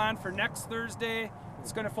another one planned for next Thursday.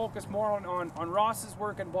 It's going to focus more on Ross's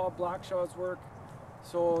work and Bob Blackshaw's work.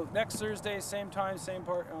 So next Thursday, same time, same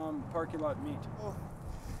parking lot meet.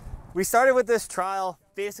 We started with this trial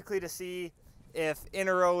basically to see if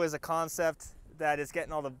in-a-row is a concept that is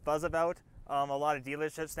getting all the buzz about. A lot of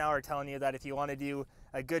dealerships now are telling you that if you want to do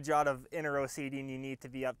a good job of in-a-row seeding, you need to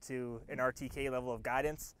be up to an RTK level of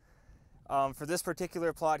guidance. For this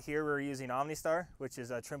particular plot here, we're using OmniStar, which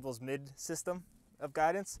is Trimble's mid system of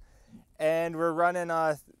guidance. And we're running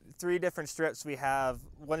 3 different strips. We have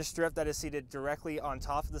one strip that is seeded directly on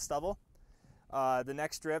top of the stubble. The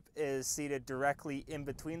next strip is seeded directly in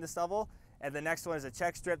between the stubble. And the next one is a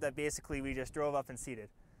check strip that basically we just drove up and seeded.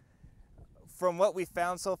 From what we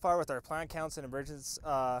found so far with our plant counts and emergence,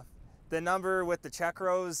 the number with the check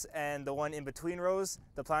rows and the one in between rows,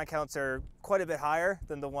 the plant counts are quite a bit higher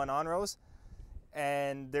than the one on rows.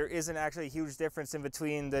 And there isn't actually a huge difference in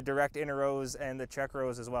between the direct inner rows and the check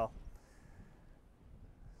rows as well.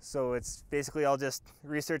 So it's basically all just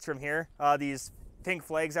research from here. These pink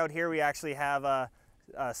flags out here, we actually have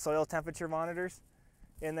soil temperature monitors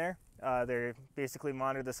in there. They basically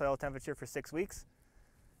monitor the soil temperature for 6 weeks.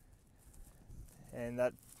 And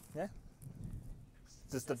that, yeah,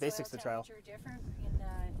 just the basics of the trial. Different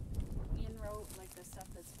in row, like the stuff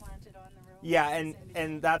that's planted on the row? Yeah,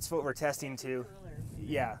 and that's what we're testing too.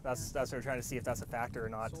 Yeah, that's what we're trying to see if that's a factor or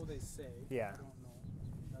not. So they say. Yeah. I don't know.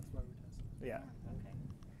 That's why we're testing. Yeah. Okay.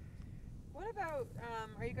 What about,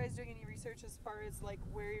 are you guys doing any research as far as like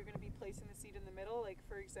where you're going to be placing the seed in the middle? Like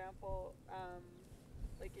for example,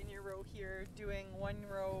 like in your row here, doing one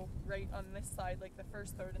row right on this side, like the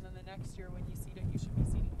first third, and then the next year when you seed it, you should be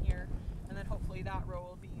seeding here, and then hopefully that row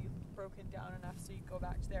will be broken down enough so you go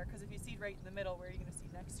back to there. Because if you seed right in the middle, where are you going to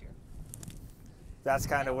seed next year? That's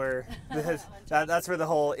kind of where that's where the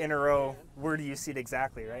whole inner row, where do you seed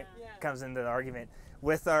exactly, right? Yeah. Comes into the argument.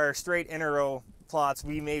 With our straight inner row plots,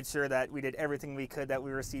 we made sure that we did everything we could that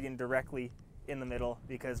we were seeding directly in the middle,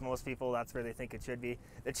 because most people, that's where they think it should be.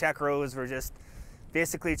 The check rows were just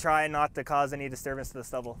basically trying not to cause any disturbance to the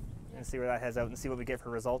stubble and see where that heads out and see what we get for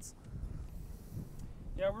results.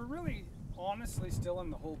 Yeah, we're really honestly still in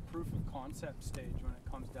the whole proof of concept stage when it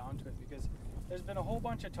comes down to it, because there's been a whole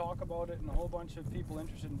bunch of talk about it and a whole bunch of people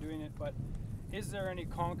interested in doing it, but is there any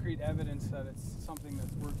concrete evidence that it's something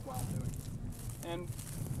that's worthwhile doing? And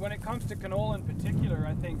when it comes to canola in particular,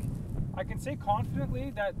 I think I can say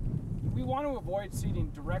confidently that we want to avoid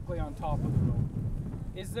seeding directly on top of the row.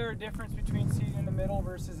 Is there a difference between seeding in the middle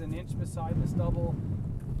versus an inch beside the stubble?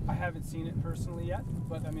 I haven't seen it personally yet,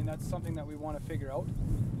 but I mean, that's something that we want to figure out.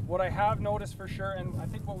 What I have noticed for sure, and I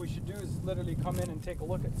think what we should do is literally come in and take a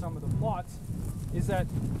look at some of the plots, is that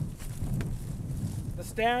the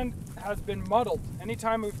stand has been muddled.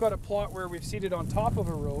 Anytime we've got a plot where we've seeded on top of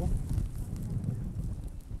a row,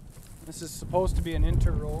 this is supposed to be an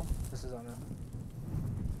inter row. This is on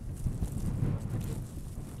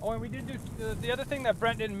Oh, and we did do the other thing that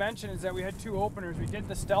Brent didn't mention is that we had 2 openers. We did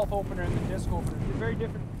the stealth opener and the disc opener. They're very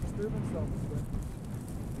different disturbance levels. But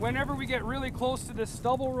whenever we get really close to this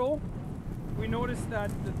stubble row, we notice that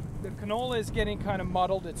the canola is getting kind of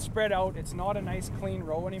muddled. It's spread out. It's not a nice clean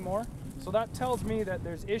row anymore. So that tells me that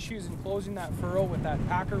there's issues in closing that furrow with that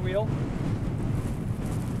packer wheel.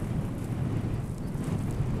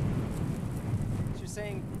 So you're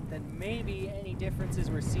saying that maybe any differences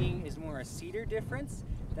we're seeing is more a seeder difference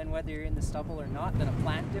than whether you're in the stubble or not, than a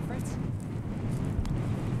plant difference?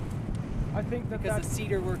 I think that because the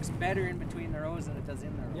seeder works better in between the rows than it does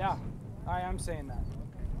in the rows. Yeah, I am saying that.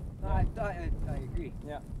 Okay. No, I agree.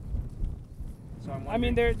 Yeah. So I'm I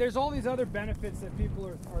mean, there's all these other benefits that people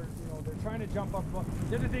are you know, they're trying to jump up.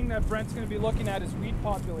 The other thing that Brent's going to be looking at is weed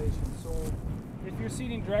population. So if you're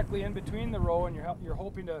seeding directly in between the row and you're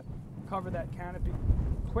hoping to cover that canopy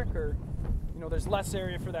quicker, you know, there's less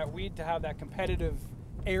area for that weed to have that competitive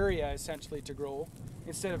area essentially to grow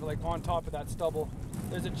instead of like on top of that stubble.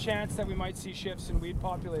 There's a chance that we might see shifts in weed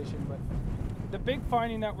population, but the big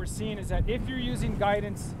finding that we're seeing is that if you're using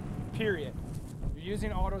guidance, period, you're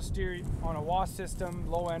using auto steer on a WAS system,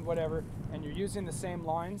 low end, whatever, and you're using the same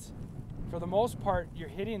lines, for the most part, you're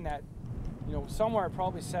hitting that, you know, somewhere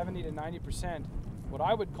probably 70 to 90%, what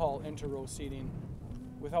I would call inter-row seeding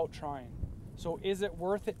without trying. So is it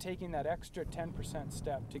worth it taking that extra 10%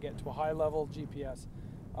 step to get to a high level GPS?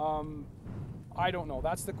 I don't know.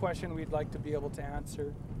 That's the question we'd like to be able to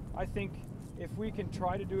answer. I think if we can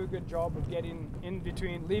try to do a good job of getting in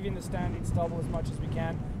between, leaving the standing stubble as much as we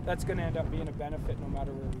can, that's going to end up being a benefit no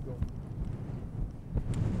matter where we go.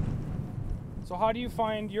 So how do you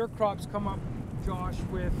find your crops come up, Josh,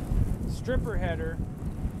 with stripper header?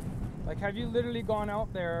 Like, have you literally gone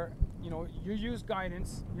out there, you know, you use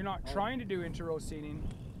guidance, you're not trying to do inter-row seeding.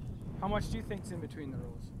 How much do you think's in between the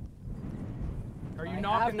rows? Are you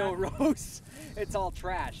I have no rows. It's all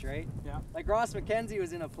trash, right? Yeah. Like Ross McKenzie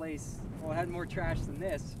was in a place, well, it had more trash than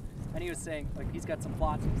this, and he was saying, like, he's got some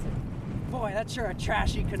plots, and he said, boy, that's sure a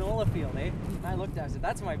trashy canola field, eh? And I looked at it, I said,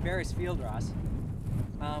 that's my barest field, Ross.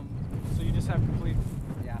 So you just have complete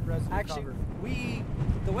residue actually, cover.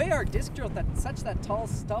 the way our disc drill, that tall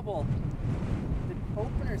stubble, the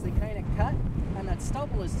openers, they kind of cut, and that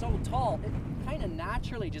stubble is so tall, it kind of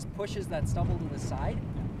naturally just pushes that stubble to the side.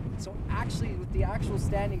 So actually, with the actual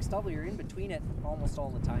standing stubble, you're in between it almost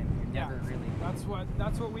all the time. You're never really.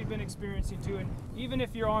 That's what we've been experiencing too. And even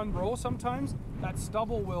if you're on row, sometimes that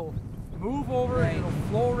stubble will move over, right. And it'll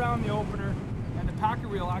flow around the opener, and the packer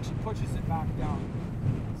wheel actually pushes it back down.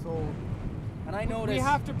 So, and I noticed we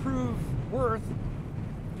have to prove worth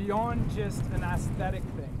beyond just an aesthetic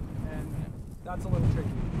thing, and that's a little tricky.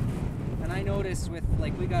 And I noticed with,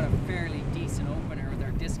 like, we got a fairly decent opener with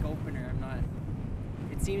our disc opener.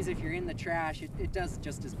 It seems if you're in the trash, it does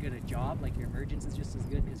just as good a job. Like your emergence is just as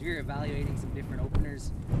good because we're evaluating some different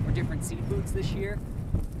openers or different seed boots this year.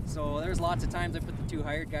 So there's lots of times I put the 2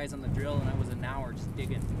 hired guys on the drill and I was an hour just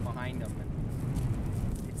digging behind them,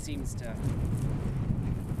 and it seems to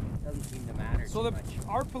doesn't seem to matter too much.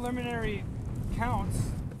 Our preliminary counts,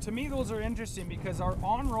 to me, those are interesting because our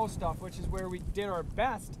on-row stuff, which is where we did our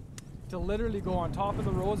best to literally go on top of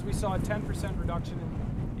the rows, we saw a 10% reduction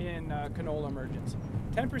in canola emergence.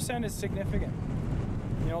 10% is significant.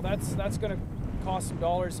 You know, that's going to cost some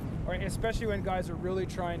dollars, or especially when guys are really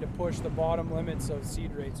trying to push the bottom limits of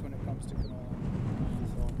seed rates when it comes to canola.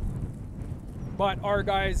 So, but our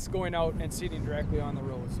guys going out and seeding directly on the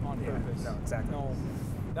rows on purpose. No, exactly. No,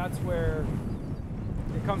 that's where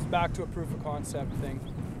it comes back to a proof of concept thing.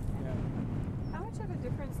 Yeah. How much of a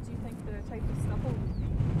difference do you think the type of stubble would be?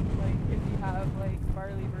 Like if you have like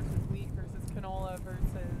barley versus wheat versus canola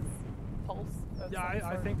versus pulse? Yeah,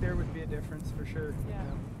 I think there would be a difference for sure. Yeah.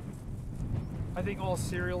 I think all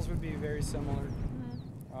cereals would be very similar.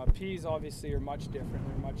 Mm-hmm. Peas obviously are much different.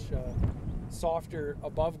 They're much softer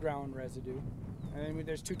above ground residue. And then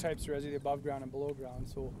there's 2 types of residue, above ground and below ground.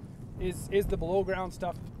 So is the below ground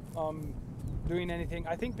stuff doing anything?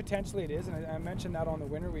 I think potentially it is, and I mentioned that on the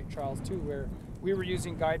winter wheat trials too, where we were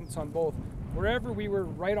using guidance on both. Wherever we were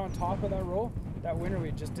right on top of that row, that winter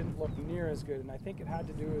wheat just didn't look near as good, and I think it had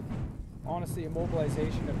to do with, honestly,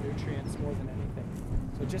 immobilization of nutrients more than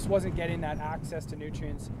anything. So it just wasn't getting that access to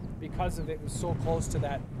nutrients because of it was so close to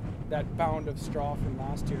that bound of straw from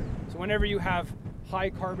last year. So whenever you have high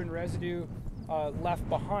carbon residue left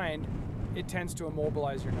behind, it tends to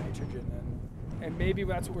immobilize your nitrogen, and maybe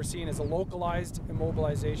that's what we're seeing as a localized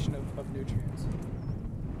immobilization of nutrients.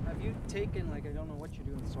 Have you taken, like, I don't know what you're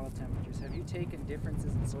doing with soil temperatures, have you taken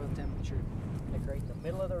differences in soil temperature, like right in the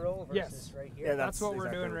middle of the row versus right here? Yeah, that's what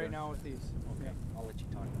we're doing right now with these. Okay, I'll let you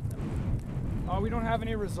talk about that. We don't have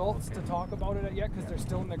any results to talk about it yet because they're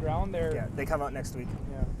still in the ground. Yeah, they come out next week.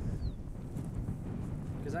 Yeah.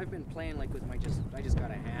 Because I've been playing like with my I just got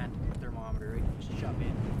a hand thermometer, right? Just shove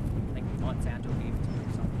in. I think Monsanto gave it to me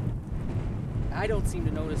or something. I don't seem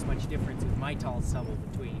to notice much difference with my tall stubble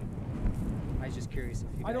between. I was just curious if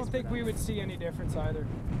you guys I don't think would, we would see any difference either.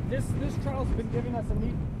 This trial's been giving us a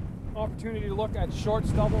neat opportunity to look at short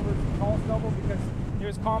stubble versus tall stubble because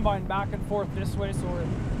there's combine back and forth this way, so we're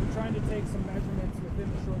trying to take some measurements within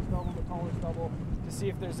the short stubble, the taller stubble, to see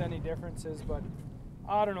if there's any differences. But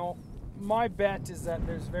I don't know. My bet is that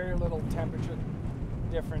there's very little temperature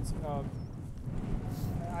difference.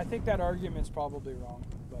 I think that argument's probably wrong,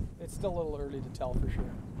 but it's still a little early to tell for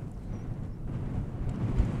sure.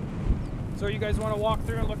 So you guys want to walk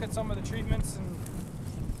through and look at some of the treatments, and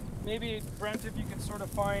maybe Brent, if you can sort of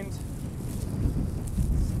find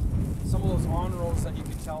some of those on rows that you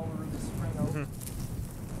can tell were really spread out. Mm-hmm.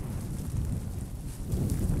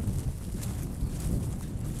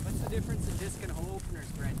 What's the difference in disc and hole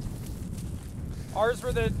openers, Brent? Ours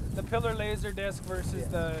were the pillar laser disc versus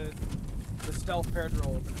the stealth paired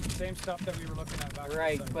roll opener. Same stuff that we were looking at back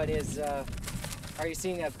Right, then. but are you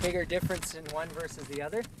seeing a bigger difference in one versus the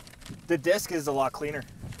other? The disc is a lot cleaner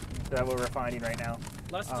than what we're finding right now.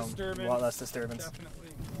 Less disturbance. A lot less disturbance. Definitely.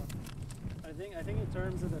 I think in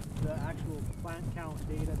terms of the actual plant count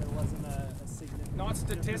data, there wasn't a significant. Not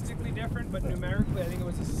statistically different, but numerically, I think it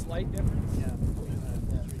was a slight difference. Yeah.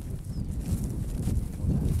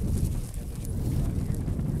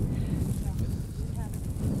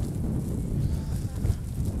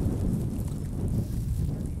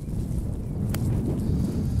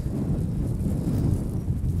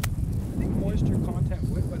 I think moisture content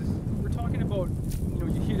would, but we're talking about, you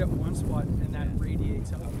heat up one spot and that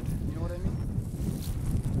radiates out. You know what I mean?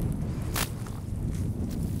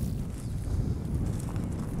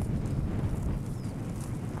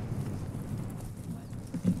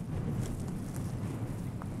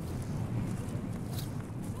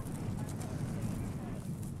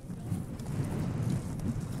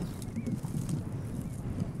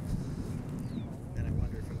 And I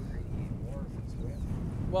wonder if it would radiate more if it's wet.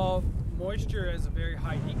 Well, moisture has a very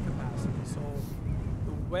high heat capacity, so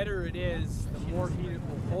the wetter it is, the more heat it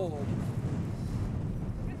will hold.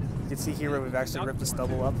 You can see here where we've actually ripped the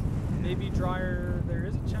stubble up. Maybe drier, there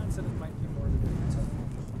is a chance that it might be more of a difference.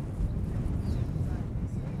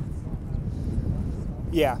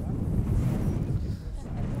 Yeah.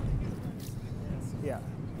 Yeah.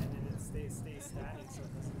 And then it stays static, so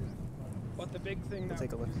it doesn't. But the big thing We'll that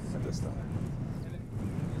take a look at this stuff. and it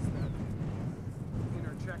is that in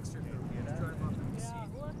our check strip, we drive up and we see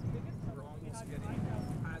we're almost getting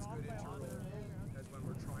as good interroll as when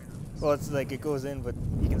we're trying to Well, it's like it goes in, but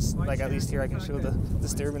you can, like at least here I can show the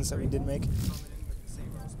disturbance that we did make. coming in with the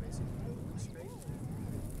same row spacing straight.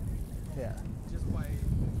 Yeah. Just by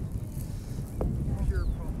pure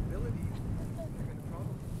probability, you're going to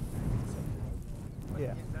probably but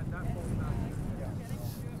Yeah. that falls back to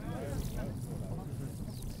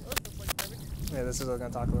Yeah, this is what I'm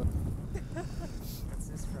going to talk about. What's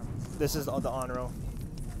this from? This is all the on row.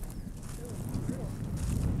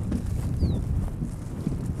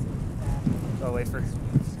 I'll wait for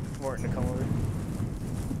Morton to come over.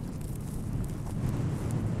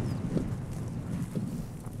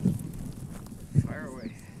 Fire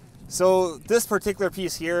away. So this particular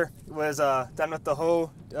piece here was done with the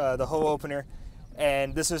hoe opener,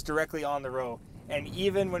 and this was directly on the row. And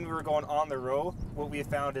even when we were going on the row, what we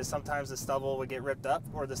found is sometimes the stubble would get ripped up,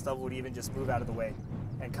 or the stubble would even just move out of the way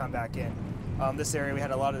and come back in. This area we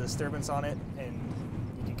had a lot of disturbance on it, and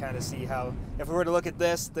you can kind of see how, if we were to look at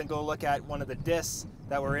this, then go look at one of the discs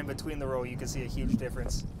that were in between the row, you can see a huge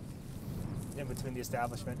difference in between the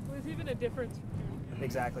establishment. There's even a difference.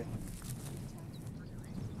 Exactly.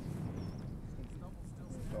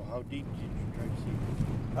 So how deep did you try to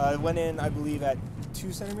see? It went in, I believe, at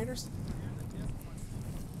 2 centimeters.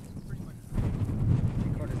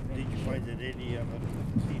 Did you find that any of it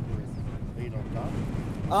seed was laid on top?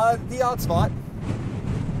 The odd spot.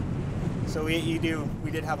 So we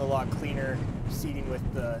did have a lot cleaner seeding with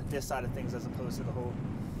this side of things as opposed to the whole.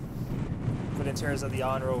 But in terms of the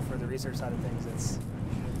on row for the research side of things, it's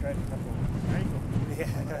Tried a couple of angles.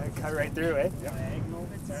 yeah, cut right through, eh? Diagonal.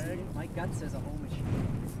 My gut says a hole machine.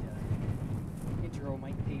 Interroll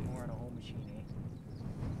might pay more on a hole machine, eh?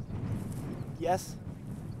 Yes,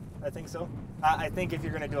 I think so. I think if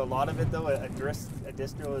you're going to do a lot of it, though, a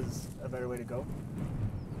distro is a better way to go.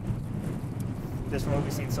 Just from what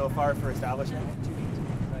we've seen so far for establishment. Too big to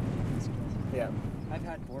drive disc drills. Yeah. I've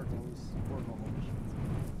had Borgo hole machines.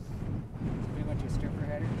 We went to a stripper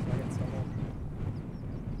header, so I got some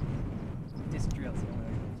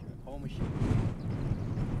machine.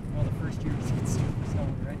 Well, the first year we did super snow,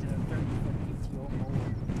 we rented a 30-foot PTO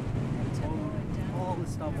mower. And all the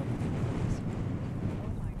stubble.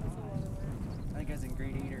 I think I was in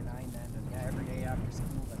grade 8 or 9 then, and yeah, every day after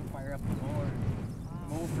school I'd fire up the mower and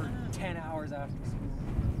mow for 10 hours after school.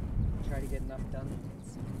 Try to get enough done.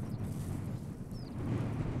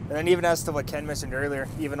 And then even as to what Ken mentioned earlier,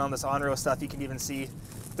 even on this on-row stuff, you can even see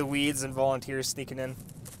the weeds and volunteers sneaking in,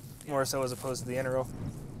 more so as opposed to the in-row.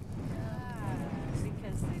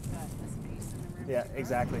 Because they've got the space in the room. Yeah,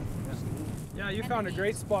 exactly. Yeah, you found a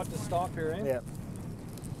great spot to stop here, eh? Yeah.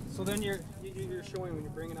 So then you're showing when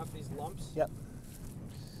you're bringing up these lumps. Yep.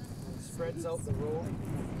 It spreads out the row.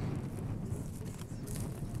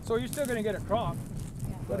 So you're still gonna get a crop,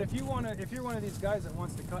 but if you're one of these guys that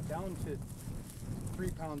wants to cut down to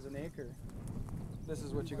 3 pounds an acre, this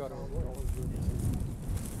is what you got to avoid.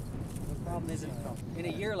 The problem is, in a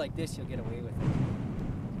year like this, you'll get away with it.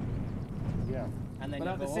 Yeah. And then But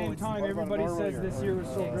at the go, same time, everybody says this year was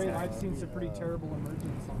so great. Exactly. I've seen some pretty terrible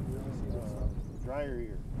emergence on the seed stuff. Drier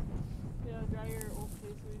year. Yeah, drier oak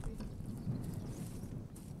stays so easy.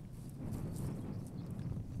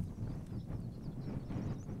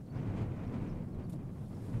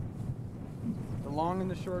 The long and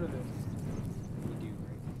the short of it. You do,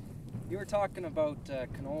 right? You were talking about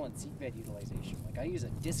canola and seedbed utilization. Like, I use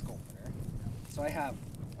a disc opener, so I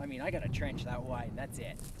got a trench that wide, and that's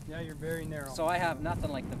it. Yeah, you're very narrow. So I have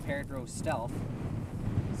nothing like the paired row stealth.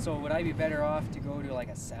 So would I be better off to go to like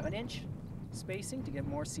a 7-inch spacing to get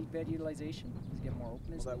more seedbed utilization, to get more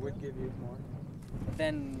openness? Well, that would give you more. But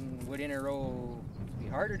then would inner row be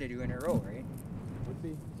harder to do inner row, right? Would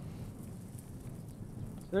be.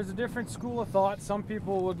 There's a different school of thought. Some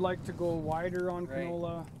people would like to go wider on Right.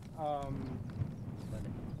 canola.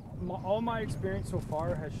 All my experience so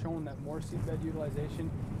far has shown that more seedbed utilization,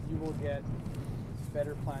 you will get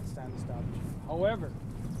better plant stand establishment. However,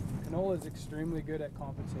 canola is extremely good at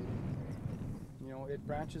compensating. You know, it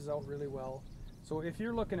branches out really well. So if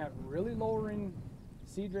you're looking at really lowering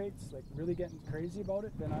seed rates, like really getting crazy about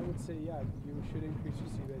it, then I would say, yeah, you should increase your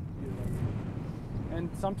seedbed utilization. And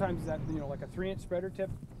sometimes that, you know, like a 3-inch spreader tip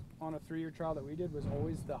on a 3-year trial that we did was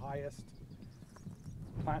always the highest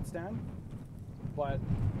plant stand, but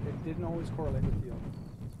it didn't always correlate with yield.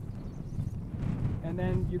 And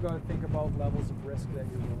then you got to think about levels of risk that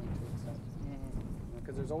you're willing to accept,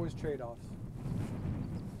 because there's always trade-offs.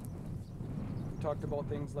 We talked about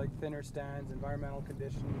things like thinner stands, environmental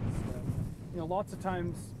conditions. You know, lots of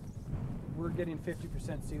times we're getting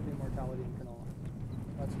 50% seedling mortality in canola.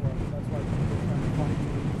 That's why people are trying to find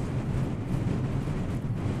weeds.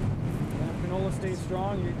 And if canola stays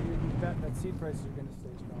strong, you bet that seed prices are going to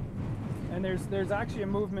stay strong. And there's actually a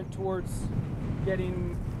movement towards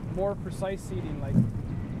getting more precise seeding, like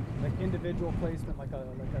individual placement, like a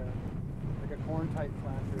corn type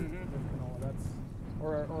planter with canola. That's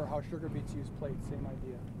or how sugar beets use plates, same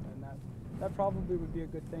idea. And that probably would be a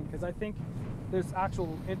good thing, because I think there's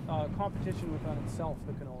actual competition within itself,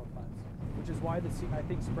 the canola plants, which is why I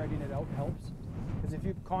think spreading it out helps. Because if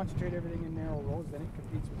you concentrate everything in narrow rows, then it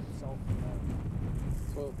competes with itself.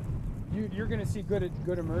 So you're going to see good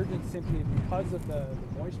emergence simply because of the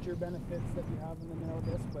moisture benefits that you have in the narrow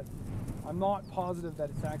disc, but I'm not positive that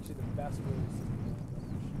it's actually the best way to see it.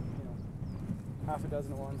 You know, half a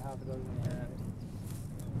dozen of one, half a dozen of the other.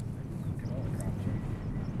 Canola crops,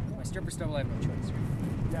 right? My stripper stubble, I have no choice,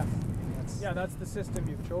 right? Yeah, that's the system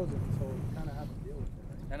you've chosen, so you kind of have to deal with it,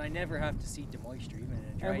 right? And I never have to seed to moisture, even in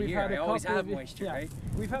a dry And we've year. had I always have yeah, moisture, right?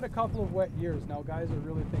 We've had a couple of wet years. Now guys are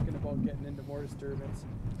really thinking about getting into more disturbance.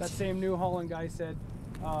 That same New Holland guy said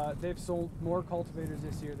they've sold more cultivators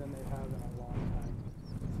this year than they have in a long time.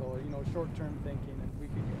 So, you know, short-term thinking, and we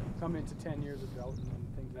could come into 10 years of drought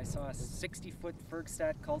and things. I saw a 60-foot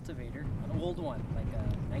Fergstat cultivator, an old one, like a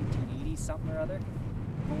 1980 something or other,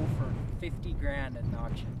 go for 50 grand at an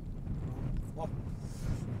auction. Well,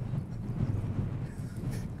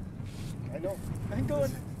 I know. I'm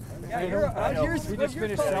going. Yeah, we just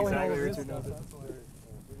finished selling all of his stuff.